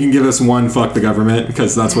so he can give us one fuck the government,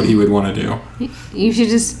 because that's what he would want to do. You should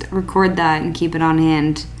just record that and keep it on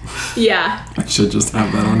hand. Yeah. I should just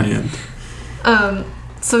have that on hand.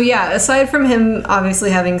 So yeah, aside from him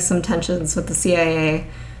obviously having some tensions with the CIA,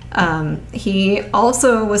 he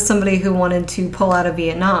also was somebody who wanted to pull out of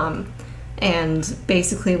Vietnam and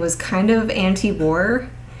basically was kind of anti-war,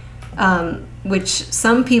 which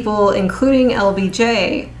some people, including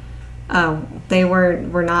LBJ, they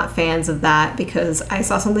were not fans of that, because I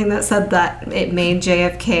saw something that said that it made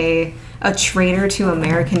JFK a traitor to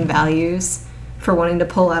American values for wanting to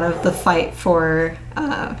pull out of the fight for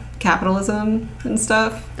capitalism and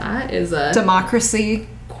stuff. That is Democracy.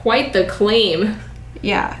 quite the claim.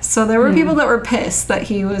 Yeah, so there were people that were pissed that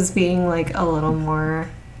he was being like a little more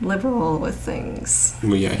liberal with things.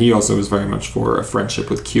 Well, yeah, he also was very much for a friendship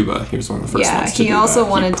with Cuba. He was one of the first ones to do that. he also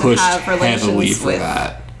wanted to pushed have heavily relations for with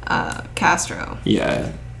that. Castro.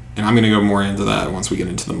 Yeah, and I'm going to go more into that once we get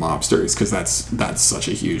into the mobsters, because that's such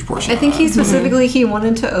a huge portion I think of he that. specifically, he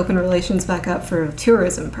wanted to open relations back up for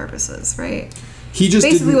tourism purposes, right? He just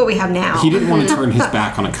Basically didn't- what we have now. He didn't want to turn his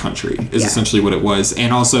back on a country, is Yeah. essentially what it was.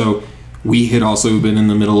 And also, we had also been in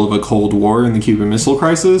the middle of a Cold War and the Cuban Missile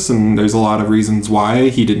Crisis, and there's a lot of reasons why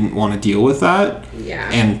he didn't want to deal with that. Yeah.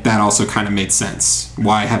 And that also kind of made sense.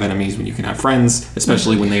 Why have enemies when you can have friends,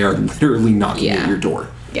 especially when they are literally knocking Yeah. at your door?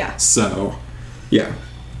 Yeah. So, yeah.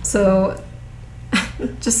 So,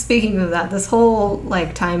 just speaking of that, this whole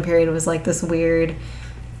like time period was like this weird,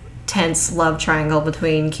 tense love triangle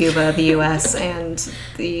between Cuba, the U.S., and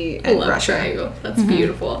Love Russia. triangle. That's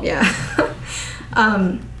beautiful. Yeah.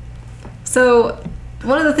 So,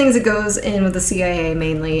 one of the things that goes in with the CIA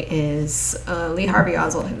mainly is Lee Harvey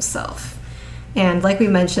Oswald himself. And like we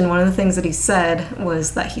mentioned, one of the things that he said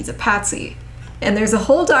was that he's a patsy. And there's a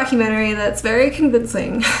whole documentary that's very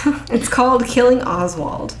convincing. It's called Killing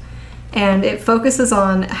Oswald. And it focuses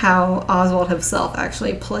on how Oswald himself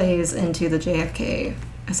actually plays into the JFK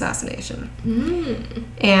assassination.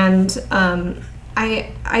 And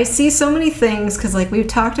I see so many things, because like we've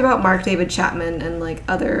talked about Mark David Chapman and like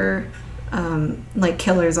other like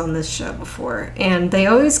killers on this show before, and they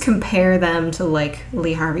always compare them to like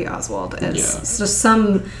Lee Harvey Oswald as just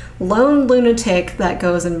some lone lunatic that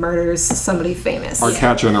goes and murders somebody famous. Our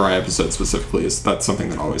Catcher in the Rye episode specifically, that's something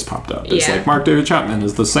that always popped up. It's Yeah. like Mark David Chapman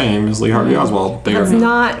is the same as Lee Harvey Oswald. They That's are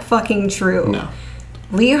not fucking true. no.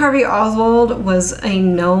 Lee Harvey Oswald was a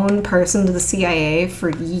known person to the CIA for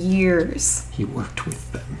years. He worked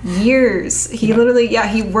with them. Years. He literally,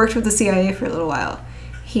 he worked with the CIA for a little while.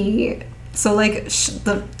 So like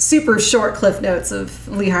the super short cliff notes of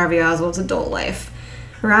Lee Harvey Oswald's adult life.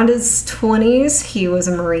 Around his 20s, he was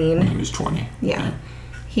a Marine. He was 20. Yeah.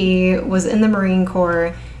 He was in the Marine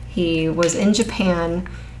Corps. He was in Japan.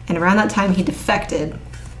 And around that time, he defected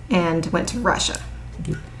and went to Russia.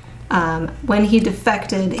 When he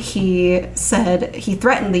defected, he said he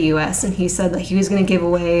threatened the U.S. and he said that he was going to give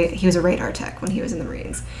away. He was a radar tech when he was in the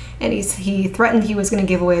Marines, and he threatened he was going to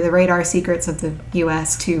give away the radar secrets of the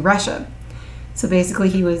U.S. to Russia. So basically,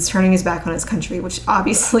 he was turning his back on his country, which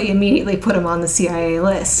obviously immediately put him on the CIA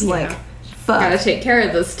list. Yeah. Like, fuck. Gotta take care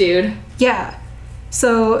of this dude. Yeah.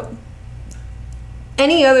 So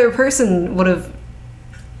any other person would have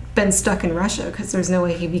been stuck in Russia, because there's no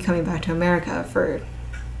way he'd be coming back to America for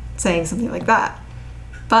saying something like that.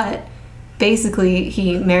 But basically,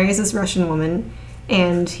 he marries this Russian woman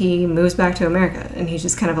and he moves back to America, and he's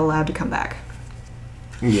just kind of allowed to come back.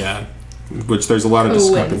 Yeah. Which there's a lot of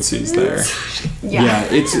discrepancies there. Yeah.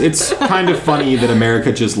 It's kind of funny that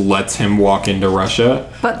America just lets him walk into Russia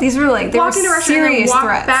But these were like, they were Walk into Russia and then serious walk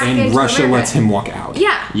threats. back. and into Russia America. lets him walk out.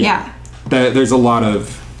 Yeah. Yeah. There's a lot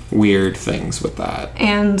of weird things with that.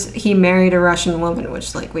 And he married a Russian woman,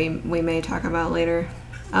 which like we may talk about later.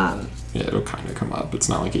 Yeah, it'll kind of come up. It's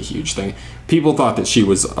not like a huge thing. People thought that she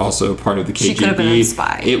was also part of the KGB. She could have been a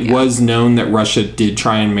spy, It yeah. was known that Russia did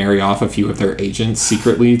try and marry off a few of their agents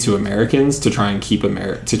secretly to Americans to try and keep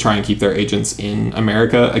their agents in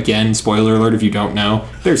America. Again, spoiler alert if you don't know,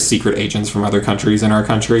 there's secret agents from other countries in our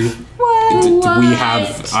country. What? We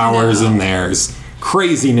have ours and theirs.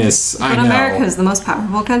 Craziness, I But know. America is the most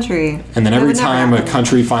powerful country. And then That every would never time a happen.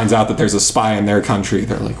 country finds out that there's a spy in their country,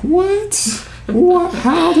 they're like, what? What?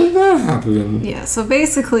 How did that happen? Yeah, so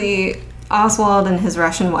basically, Oswald and his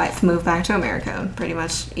Russian wife moved back to America pretty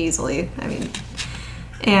much easily. I mean,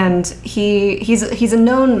 and he's a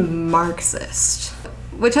known Marxist.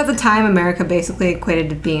 which at the time America basically equated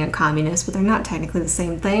to being a communist, but they're not technically the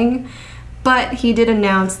same thing. But he did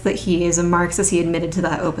announce that he is a Marxist. He admitted to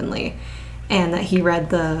that openly. And that he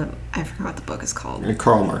read I forgot what the book is called.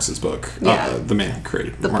 Karl Marx's book, Yeah. The man who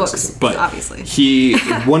created The Marxism. books, But obviously.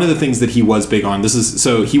 one of the things that he was big on,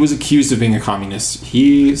 he was accused of being a communist.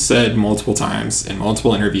 He said multiple times in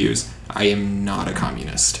multiple interviews, I am not a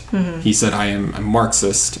communist. Mm-hmm. He said, I am a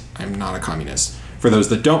Marxist. I'm not a communist. For those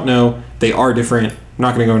that don't know, they are different. I'm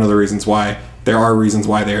not going to go into the reasons why. There are reasons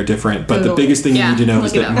why they are different. But the biggest thing you need to know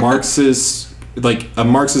is that a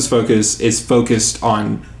Marxist focus is focused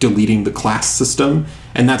on deleting the class system,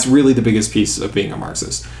 and that's really the biggest piece of being a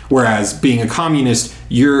Marxist. Whereas being a communist,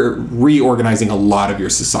 you're reorganizing a lot of your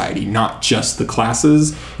society, not just the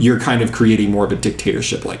classes. You're kind of creating more of a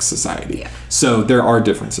dictatorship-like society. Yeah. So there are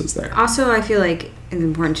differences there. Also, I feel like it's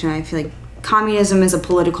important to know, I feel like communism is a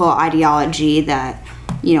political ideology that,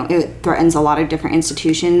 you know, it threatens a lot of different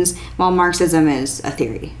institutions, while Marxism is a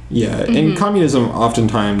theory. Yeah, and communism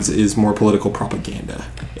oftentimes is more political propaganda.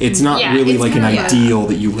 It's not really it's like an kinda ideal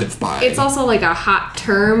that you live by. It's also like a hot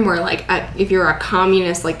term where like if you're a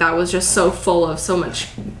communist, like that was just so full of so much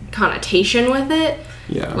connotation with it.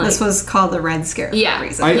 Yeah. This was called the Red Scare for a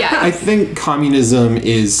reason. I think communism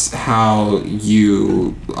is how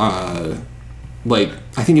you,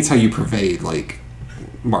 I think it's how you pervade,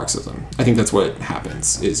 Marxism. I think that's what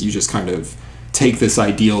happens, is you just kind of take this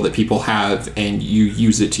ideal that people have and you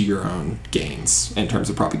use it to your own gains in terms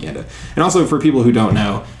of propaganda. And also, for people who don't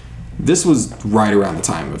know, this was right around the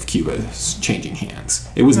time of Cuba changing hands.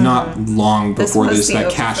 It was not long before was the that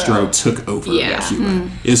overthrow. Castro took over Cuba. Mm-hmm.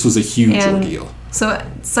 This was a huge And ordeal. So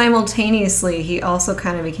simultaneously, he also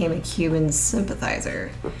kind of became a Cuban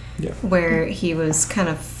sympathizer, Yeah. where he was kind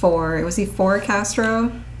of was he for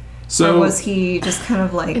Castro? So Or was he just kind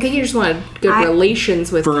of I like... think he just wanted good I- relations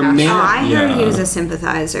with For a Castro. man- I heard he Yeah. was a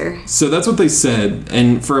sympathizer. So that's what they said,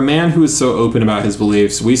 and for a man who is so open about his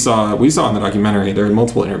beliefs, we saw in the documentary, there were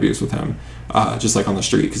multiple interviews with him, just like on the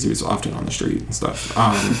street, because he was often on the street and stuff,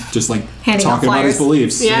 just like Handing out talking about his flyers.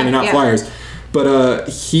 beliefs, Yeah, handing out yeah. flyers. But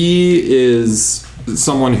he is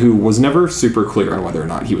someone who was never super clear on whether or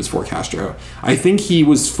not he was for Castro. I think he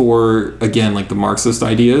was for, again, like the Marxist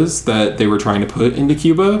ideas that they were trying to put into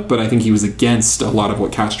Cuba, but I think he was against a lot of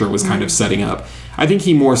what Castro was kind of setting up. I think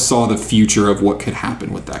he more saw the future of what could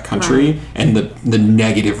happen with that country and the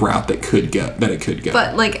negative route that it could go.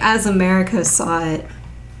 But like as America saw it,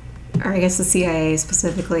 or I guess the CIA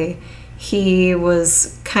specifically, he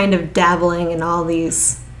was kind of dabbling in all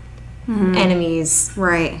these enemies,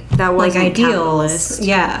 Right. That like wasn't ideals. capitalist.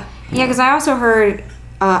 Yeah. Yeah, because I also heard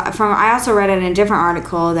I also read it in a different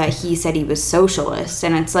article that he said he was socialist,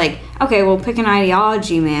 and it's like, okay, well, pick an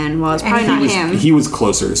ideology, man. Well, it's probably not him. He was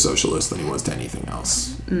closer to socialist than he was to anything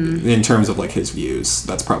else in terms of like his views.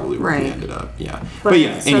 That's probably where he Right. ended up. Yeah, but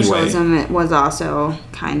yeah. Anyway, socialism it was also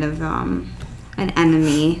kind of an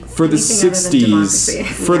enemy. for the Anything other than 60s, democracy.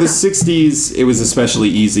 for the 60s, it was especially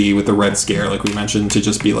easy with the Red Scare, like we mentioned, to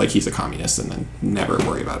just be like he's a communist and then never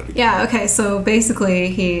worry about it again. Yeah, okay, so basically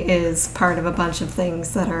he is part of a bunch of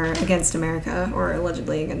things that are against America, or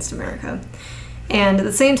allegedly against America. And at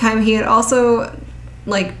the same time, he had also,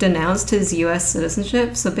 like, denounced his U.S.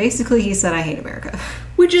 citizenship, so basically he said, I hate America.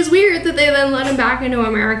 Which is weird that they then let him back into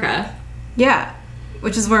America. Yeah,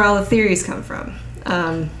 which is where all the theories come from.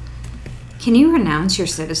 Can you renounce your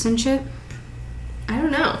citizenship? I don't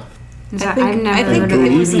know. I think- I've never I think heard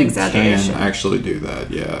it of was it. an You can exaggeration. actually do that.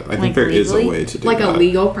 Yeah, I think Like there is a legally? way to do Like that. a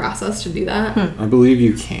legal process to do that. I believe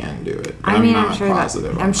you can do it. But I mean, I'm not I'm sure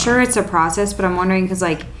positive. on I'm that. sure it's a process, but I'm wondering because,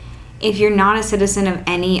 like, if you're not a citizen of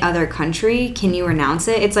any other country, can you renounce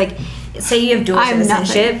it? It's like, say you have dual I'm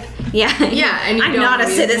citizenship. Yeah, Yeah, and you I'm don't not a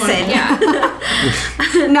really citizen. want-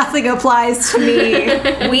 Yeah. Nothing applies to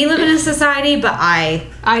me. We live in a society, but I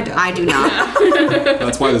I do not.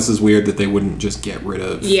 That's why this is weird that they wouldn't just get rid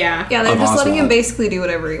of. Yeah. Yeah, they're of just letting him Oswald. basically do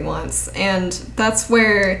whatever he wants. And that's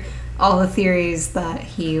where all the theories that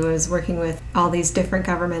he was working with all these different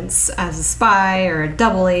governments as a spy or a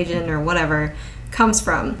double agent or whatever comes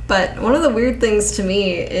from. But one of the weird things to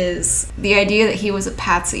me is the idea that he was a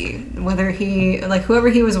patsy, whether he, like, whoever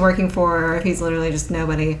he was working for, or if he's literally just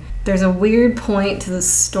nobody. There's a weird point to the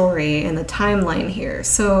story and the timeline here.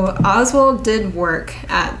 So Oswald did work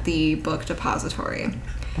at the book depository.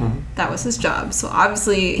 That was his job. So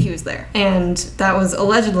obviously he was there. And that was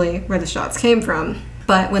allegedly where the shots came from.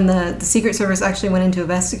 But when the Secret Service actually went in to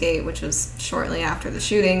investigate, which was shortly after the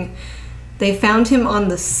shooting, they found him on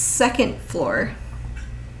the second floor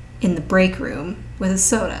in the break room with a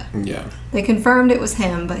soda. Yeah. They confirmed it was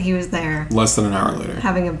him, but he was there Less than an hour later.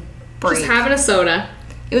 having a break. Just having a soda.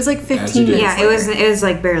 It was like As you 15 do. minutes. Yeah, it was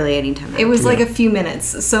like barely any time. It was like a few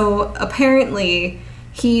minutes. So apparently,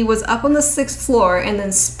 he was up on the 6th floor and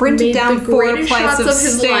then sprinted Made down the 4 greatest flights shots of of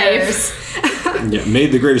his stairs. Yeah,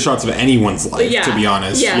 made the greatest shots of anyone's life, Yeah. to be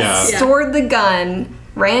honest. Yes. Yeah. Stored the gun,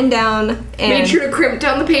 ran down, and Made sure to crimp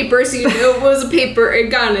down the paper so you knew it was a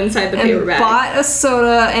gun inside the paper and bag. bought a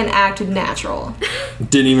soda and acted natural.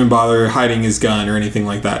 Didn't even bother hiding his gun or anything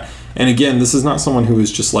like that. And again, this is not someone who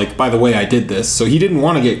was just like, by the way, I did this. So he didn't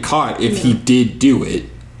want to get caught if he did do it.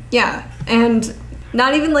 Yeah, and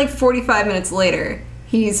not even like 45 minutes later,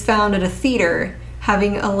 he's found at a theater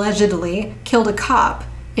having allegedly killed a cop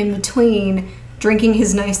in between drinking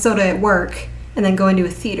his nice soda at work and then going to a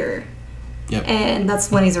theater. Yep. And that's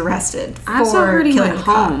when he's arrested I also for heard he killing went a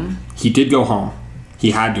cop. home. He did go home.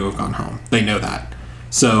 He had to have gone home. They know that.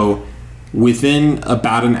 So within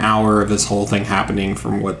about an hour of this whole thing happening,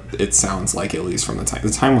 from what it sounds like, at least from the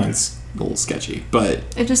timeline's a little sketchy, but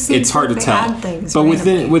It just seems it's hard like to they tell. add things But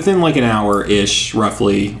randomly. within like an hour ish,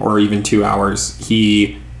 roughly, or even 2 hours,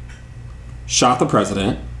 he shot the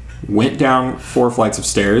president, went down 4 flights of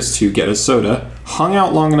stairs to get a soda, hung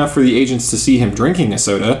out long enough for the agents to see him drinking a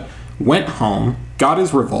soda, went home, got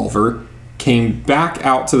his revolver, came back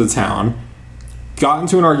out to the town, got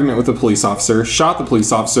into an argument with a police officer, shot the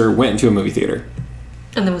police officer, went into a movie theater,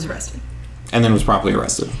 And then was arrested. and then was promptly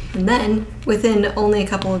arrested. And then, within only a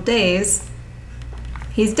couple of days,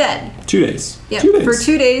 he's dead. 2 days. Yeah, 2 days. for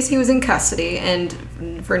 2 days he was in custody, and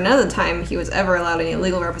for another time he was ever allowed any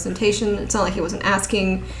legal representation. It's not like he wasn't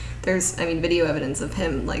asking. There's, video evidence of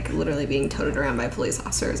him, like, literally being toted around by police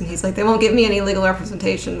officers, and he's like, they won't give me any legal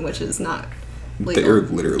representation, which is not legal. They're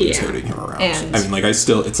literally Yeah. toting him around. And-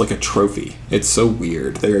 it's like a trophy. It's so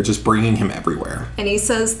weird. They're just bringing him everywhere. And he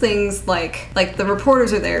says things like the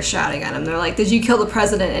reporters are there shouting at him. They're like, did you kill the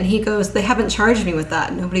president? And he goes, they haven't charged me with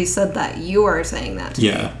that. Nobody said that. You are saying that to me.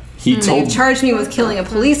 Yeah. He They've told charged me with killing a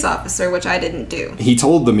police officer, which I didn't do. he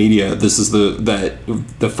told the media this is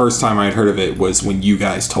the first time I had heard of it was when you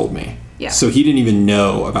guys told me. Yeah. So he didn't even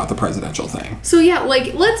know about the presidential thing. So yeah,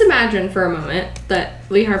 like, let's imagine for a moment that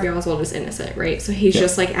Lee Harvey Oswald is innocent, right? So he's Yeah.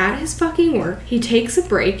 just like at his fucking work. He takes a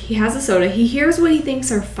break. He has a soda. He hears what he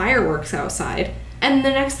thinks are fireworks outside, and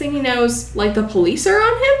the next thing he knows, like, the police are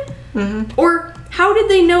on him. Mm-hmm. Or how did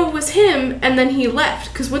they know it was him and then he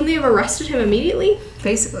left? Because wouldn't they have arrested him immediately?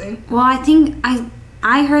 Basically. Well, I think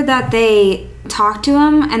I heard that they talked to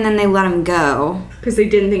him and then they let him go Because they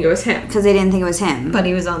didn't think it was him. because they didn't think it was him. But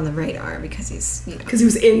he was on the radar because he's, Because he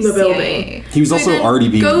was in the building. CIA. He was So also then already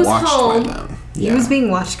being goes watched home. by them. He Yeah. was being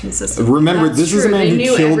watched consistently. Remember, That's this is a true. man They who knew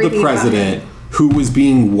killed the everything about president, who was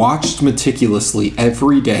being watched meticulously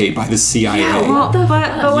every day by the CIA. Yeah, Well, What the but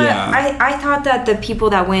fuck? what, Yeah. I thought that the people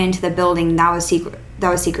that went into the building that was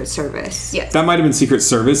Secret Service. Yes. That might have been Secret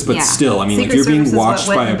Service, but Yeah. still, I mean, Secret if you're being Service is what watched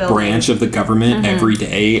went by in a the building. branch of the government every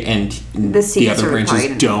day and the Secret other Service branches probably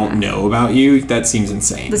didn't don't know know about you, that seems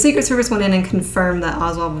insane. The Secret Service went in and confirmed that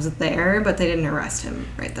Oswald was there, but they didn't arrest him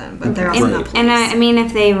right then. But they're also Right. not police. And I mean,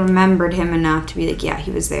 if they remembered him enough to be like, yeah, he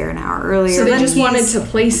was there an hour earlier. So they then just he's- wanted to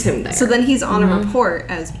place him there. So then he's on a report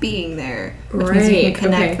as being there, which means you Right, can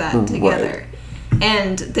connect okay. that together.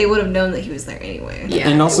 And they would have known that he was there anyway. Yeah.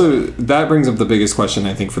 And also, that brings up the biggest question,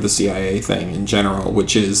 I think, for the CIA thing in general,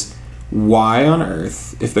 which is why on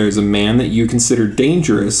earth, if there's a man that you consider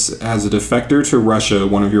dangerous as a defector to Russia,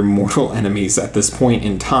 one of your mortal enemies at this point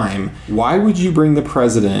in time, why would you bring the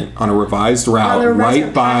president on a revised route the revised right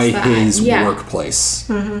route by past that? his Yeah. workplace?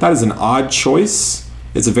 That is an odd choice.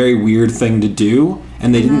 It's a very weird thing to do,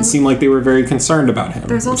 and they didn't seem like they were very concerned about him.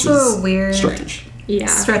 There's which also is a weird strange. Yeah.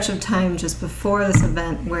 stretch of time just before this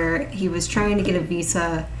event where he was trying to get a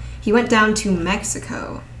visa. He went down to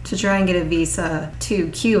Mexico to try and get a visa to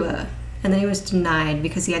Cuba, and then he was denied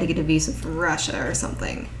because he had to get a visa from Russia or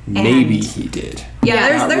something. And- Maybe he did. Yeah, Yeah,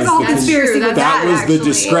 there's that a was whole the conspiracy con- with That was actually. the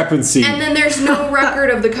discrepancy. And then there's no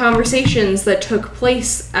record of the conversations that took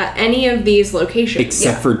place at any of these locations.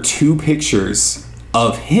 Except for 2 pictures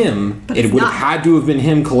of him. But It it's would have not. had to have been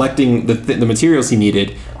him collecting the materials he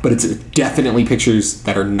needed, but it's definitely pictures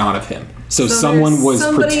that are not of him. So someone there's was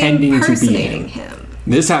somebody pretending to be impersonating him. him.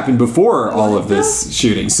 This happened before all of this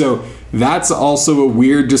shooting. So that's also a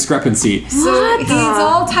weird discrepancy. So he's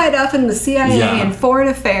all tied up in the CIA Yeah. and foreign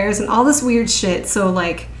affairs and all this weird shit. So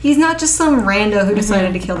like, he's not just some rando who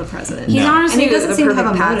decided to kill the president. He's No. honestly And he doesn't the seem to have a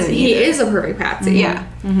perfect motive patsy. He either. is a perfect patsy. Yeah.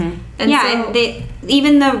 And yeah, so- and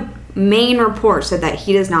even the main report said that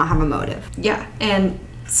he does not have a motive. Yeah, and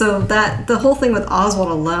so that the whole thing with Oswald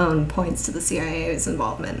alone points to the CIA's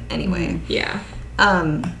involvement anyway. Yeah.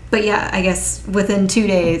 But yeah, I guess within 2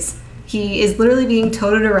 days, he is literally being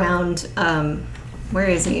toted around Where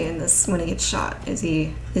is he in this when he gets shot? Is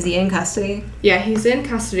he in custody? Yeah, he's in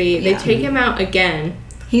custody. They Yeah. take him out again.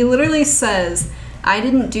 He literally says, "I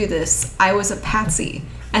didn't do this. I was a patsy."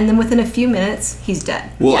 And then within a few minutes, he's dead.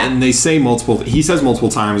 Well, Yeah. and he says multiple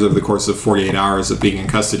times over the course of 48 hours of being in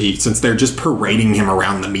custody, since they're just parading him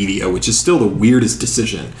around the media, which is still the weirdest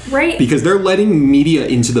decision. Right. Because they're letting media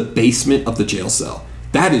into the basement of the jail cell.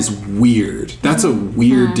 That is weird. That's a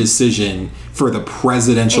weird decision for the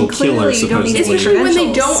presidential And clearly killer, you don't need supposedly. Especially when they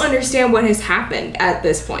credentials. don't understand what has happened at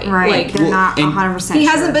this point. Right. Like, They're Well, not and 100% He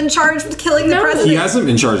sure. hasn't been charged with killing the No. president. He hasn't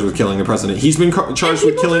been charged with killing the president. He's been charged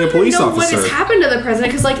with people killing a don't even police know officer. what has happened to the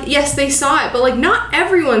president? Because, like, yes, they saw it, but, like, not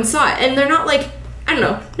everyone saw it. And they're not, like, I don't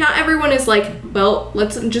know, not everyone is like, well,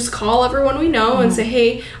 let's just call everyone we know and say,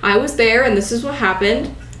 hey, I was there and this is what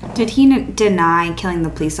happened. Did he deny killing the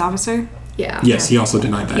police officer? Yeah. Yes, he also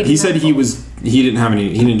denied that. He He said he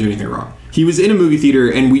didn't do anything wrong. He was in a movie theater,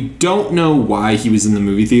 and we don't know why he was in the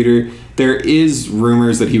movie theater. There is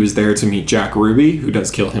rumors that he was there to meet Jack Ruby, who does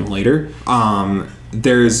kill him later.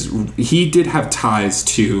 He did have ties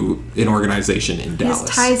to an organization in He has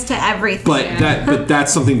Dallas. ties to everything. But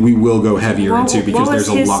that's something we will go heavier What- into because what was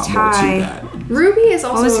there's a his lot more to tie? that. Ruby is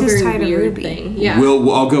was also a his tie very to weird Ruby? thing. Yeah.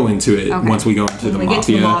 I'll go into it Okay. once we go into the we get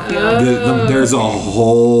to the mafia. mafia. There's a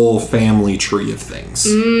whole family tree of things.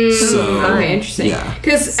 So Okay, interesting. yeah.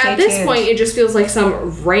 Because Stay at this tuned. point, it just feels like some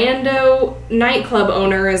rando nightclub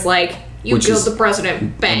owner is like, you Which killed is- the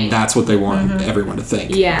president, bang. That's what they want everyone to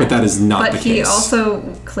think. Yeah. But that is not But the he case. also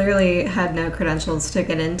clearly had no credentials to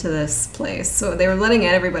get into this place, so they were letting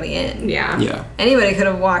everybody in. Yeah. Yeah. Anybody could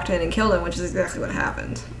have walked in and killed him, which is exactly what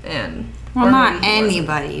happened. And Well, or not maybe he wasn't.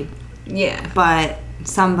 anybody, Yeah. but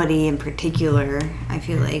somebody in particular, I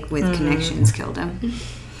feel like, with connections killed him.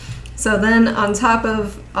 So then, on top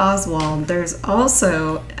of Oswald, there's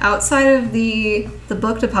also outside of the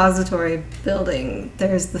book depository building,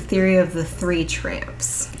 there's the theory of the three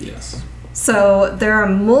tramps. Yes. So there are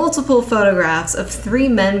multiple photographs of three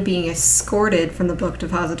men being escorted from the book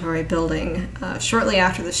depository building shortly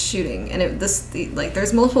after the shooting, and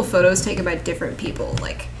there's multiple photos taken by different people,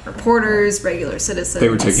 like reporters, regular citizens. They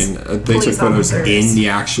were taking. They took police photos officers. in the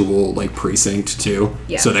actual precinct too.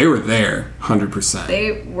 Yeah. So they were there, 100%.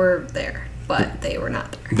 They were there, but they were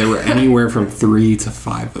not there. There were anywhere from 3 to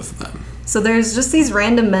 5 of them. So there's just these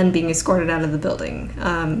random men being escorted out of the building.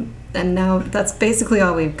 And now that's basically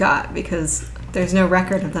all we've got because there's no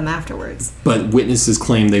record of them afterwards. But witnesses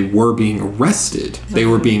claim they were being arrested. They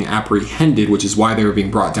were being apprehended, which is why they were being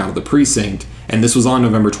brought down to the precinct. And this was on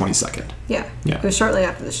November 22nd. Yeah. Yeah. It was shortly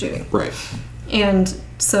after the shooting. Right. And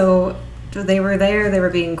so they were there, they were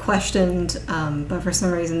being questioned, but for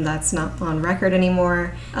some reason that's not on record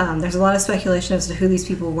anymore. There's a lot of speculation as to who these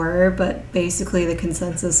people were, but basically the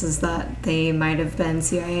consensus is that they might have been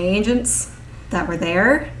CIA agents that were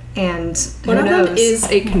there. And One who of knows? them is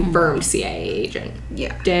a confirmed CIA agent.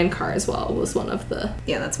 Yeah. Dan Carswell was one of the.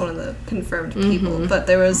 Yeah, that's one of the confirmed people. But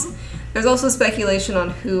there's also speculation on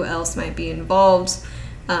who else might be involved.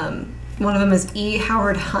 One of them is E.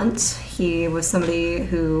 Howard Hunt. He was somebody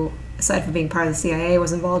who, aside from being part of the CIA,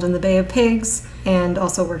 was involved in the Bay of Pigs and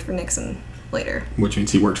also worked for Nixon later. Which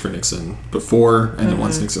means he worked for Nixon before, and then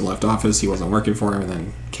once Nixon left office, he wasn't working for him, and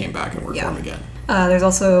then came back and worked for him again. There's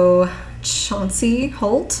also Chauncey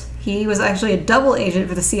Holt. He was actually a double agent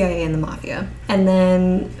for the CIA and the Mafia. And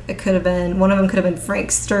then one of them could have been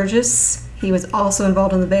Frank Sturgis. He was also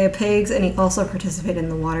involved in the Bay of Pigs, and he also participated in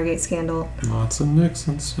the Watergate scandal. Lots of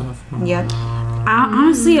Nixon stuff. Yep.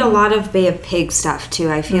 Honestly, a lot of Bay of Pigs stuff too.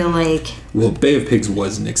 I feel like Well, Bay of Pigs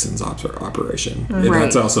was Nixon's operation. Right.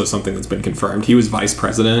 That's also something that's been confirmed. He was vice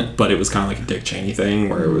president, but it was kind of like a Dick Cheney thing,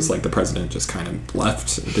 where it was like the president just kind of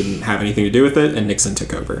left, didn't have anything to do with it, and Nixon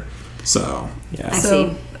took over. So, yeah. I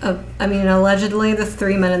So, see. allegedly the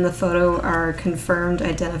three men in the photo are confirmed,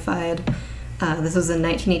 identified. This was in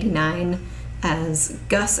 1989 as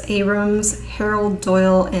Gus Abrams, Harold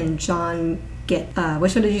Doyle, and John Gitt.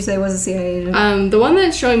 Which one did you say was a CIA agent? The one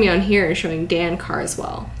that's showing me on here is showing Dan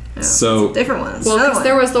Carswell. So, It's a different one. It's Well, another because one.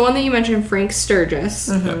 there was the one that you mentioned, Frank Sturgis,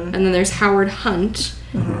 and then there's Howard Hunt,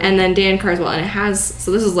 and then Dan Carswell, and it has,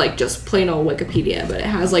 so this is like just plain old Wikipedia, but it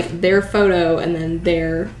has like their photo and then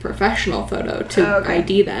their professional photo to Okay.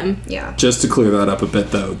 ID them. Yeah. just to clear that up a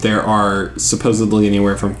bit, though, there are supposedly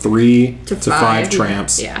anywhere from 3 To to 5 5,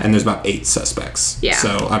 tramps, yeah. and there's about 8 suspects. Yeah.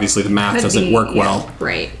 So, obviously, the math Could doesn't be, work yeah. well.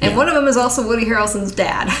 Right. And one of them is also Woody Harrelson's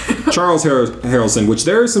dad. Charles Harrelson, which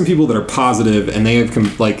there are some people that are positive, and they have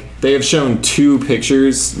they have shown 2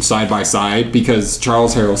 pictures side by side because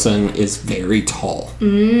Charles Harrelson is very tall.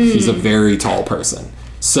 He's a very tall person.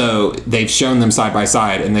 So they've shown them side by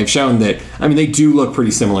side, and they've shown that, I mean, they do look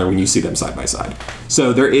pretty similar when you see them side by side.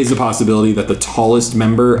 So there is a possibility that the tallest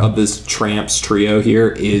member of this Tramps trio here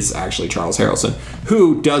is actually Charles Harrelson,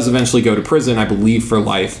 who does eventually go to prison, I believe, for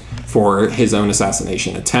life for his own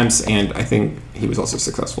assassination attempts, and I think he was also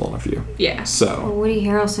successful in a few. Yeah. So Woody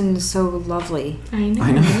Harrelson is so lovely. I know.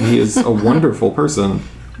 I know, he is a wonderful person.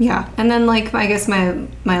 Yeah, and then like I guess my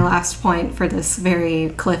last point for this very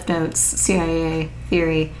Cliff Notes CIA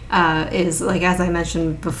theory is, like, as I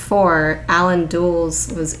mentioned before, Alan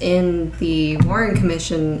Dulles was in the Warren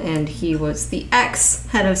Commission, and he was the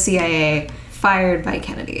ex-head of CIA fired by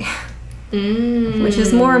Kennedy, which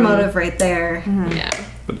is more motive right there. Yeah.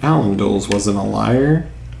 But Alan Dulles wasn't a liar,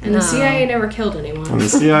 And the CIA never killed anyone. and the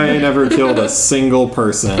CIA never killed a single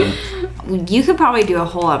person. You could probably do a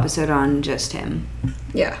whole episode on just him.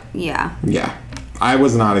 Yeah. Yeah. Yeah. I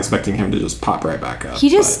was not expecting him to just pop right back up. He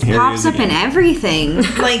just but here he pops is up in again. everything.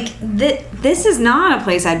 Like, this is not a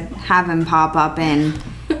place I'd have him pop up in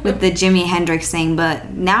with the Jimi Hendrix thing,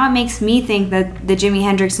 but now it makes me think that the Jimi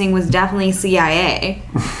Hendrix thing was definitely CIA.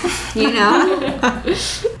 You know?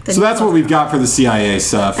 So that's what we've got for the CIA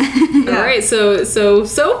stuff. All right, so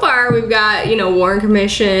far we've got, you know, Warren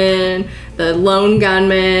Commission, the lone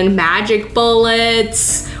gunman, magic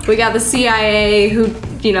bullets. We got the CIA who,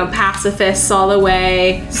 you know, pacifists all the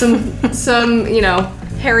way. Some, you know,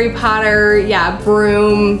 Harry Potter,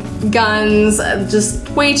 broom, guns, just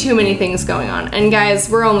way too many things going on. And guys,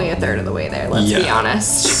 we're only a third of the way there, let's be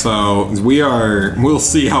honest. So we'll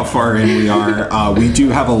see how far in we are. We do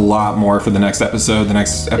have a lot more for the next episode. The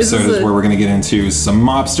next episode is where we're going to get into some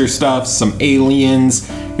mobster stuff, some aliens.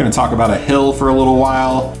 We're going to talk about a hill for a little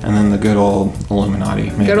while, and then the good old Illuminati.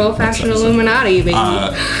 Maybe Good old-fashioned Illuminati, baby.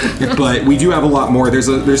 But we do have a lot more.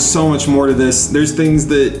 There's so much more to this. There's things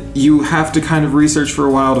that you have to kind of research for a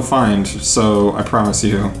while to find. So I promise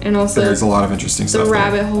you, And also, there's a lot of interesting stuff. the there.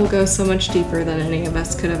 rabbit hole goes so much deeper than any of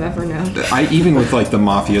us could have ever known. Even with like the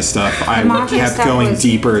mafia stuff, I mafia kept stuff going was-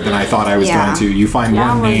 deeper than I thought I was Yeah. going to. You find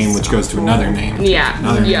That one name was which goes to awful. another name. Yeah.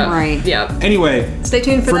 Another name. Yep. Right. Yep. Anyway, Stay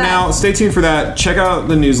tuned for that. now, stay tuned for that. Check out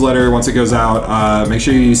the newsletter once it goes out. Make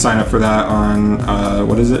sure you sign up for that on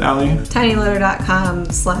what is it, Allie?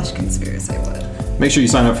 tinyletter.com/conspiracywood. Make sure you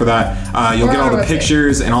sign up for that. You'll Or get all our the website.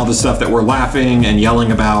 pictures and all the stuff that we're laughing and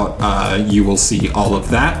yelling about. You will see all of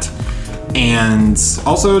that. And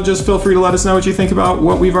also, just feel free to let us know what you think about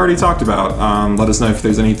what we've already talked about. Let us know if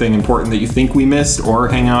there's anything important that you think we missed, or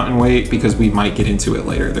hang out and wait because we might get into it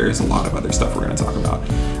later. There's a lot of other stuff we're going to talk about.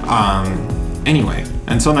 Anyway,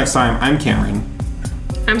 until next time, I'm Cameron.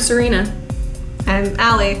 I'm Serena. I'm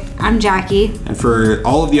Allie. I'm Jackie. And for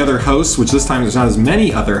all of the other hosts, which this time there's not as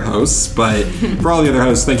many other hosts, but for all the other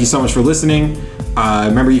hosts, thank you so much for listening.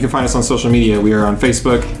 Remember, you can find us on social media. We are on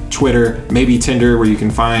Facebook, Twitter, maybe Tinder, where you can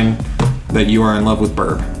find that you are in love with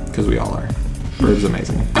Burb, because we all are. Burb's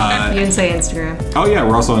amazing. You can say Instagram. Oh yeah,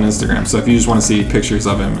 we're also on Instagram, so if you just want to see pictures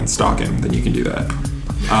of him and stalk him, then you can do that.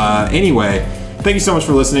 Anyway, thank you so much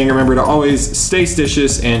for listening. Remember to always stay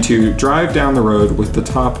stitious and to drive down the road with the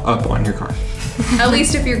top up on your car. At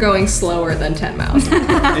least if you're going slower than 10 miles.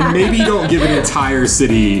 And maybe don't give an entire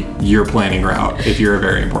city your planning route if you're a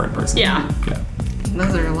very important person. Yeah.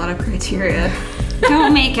 Those are a lot of criteria.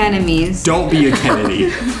 Don't make enemies. Don't be a Kennedy.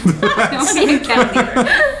 Don't be a Kennedy.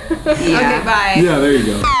 Yeah. Okay, bye. Yeah, there you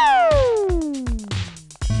go.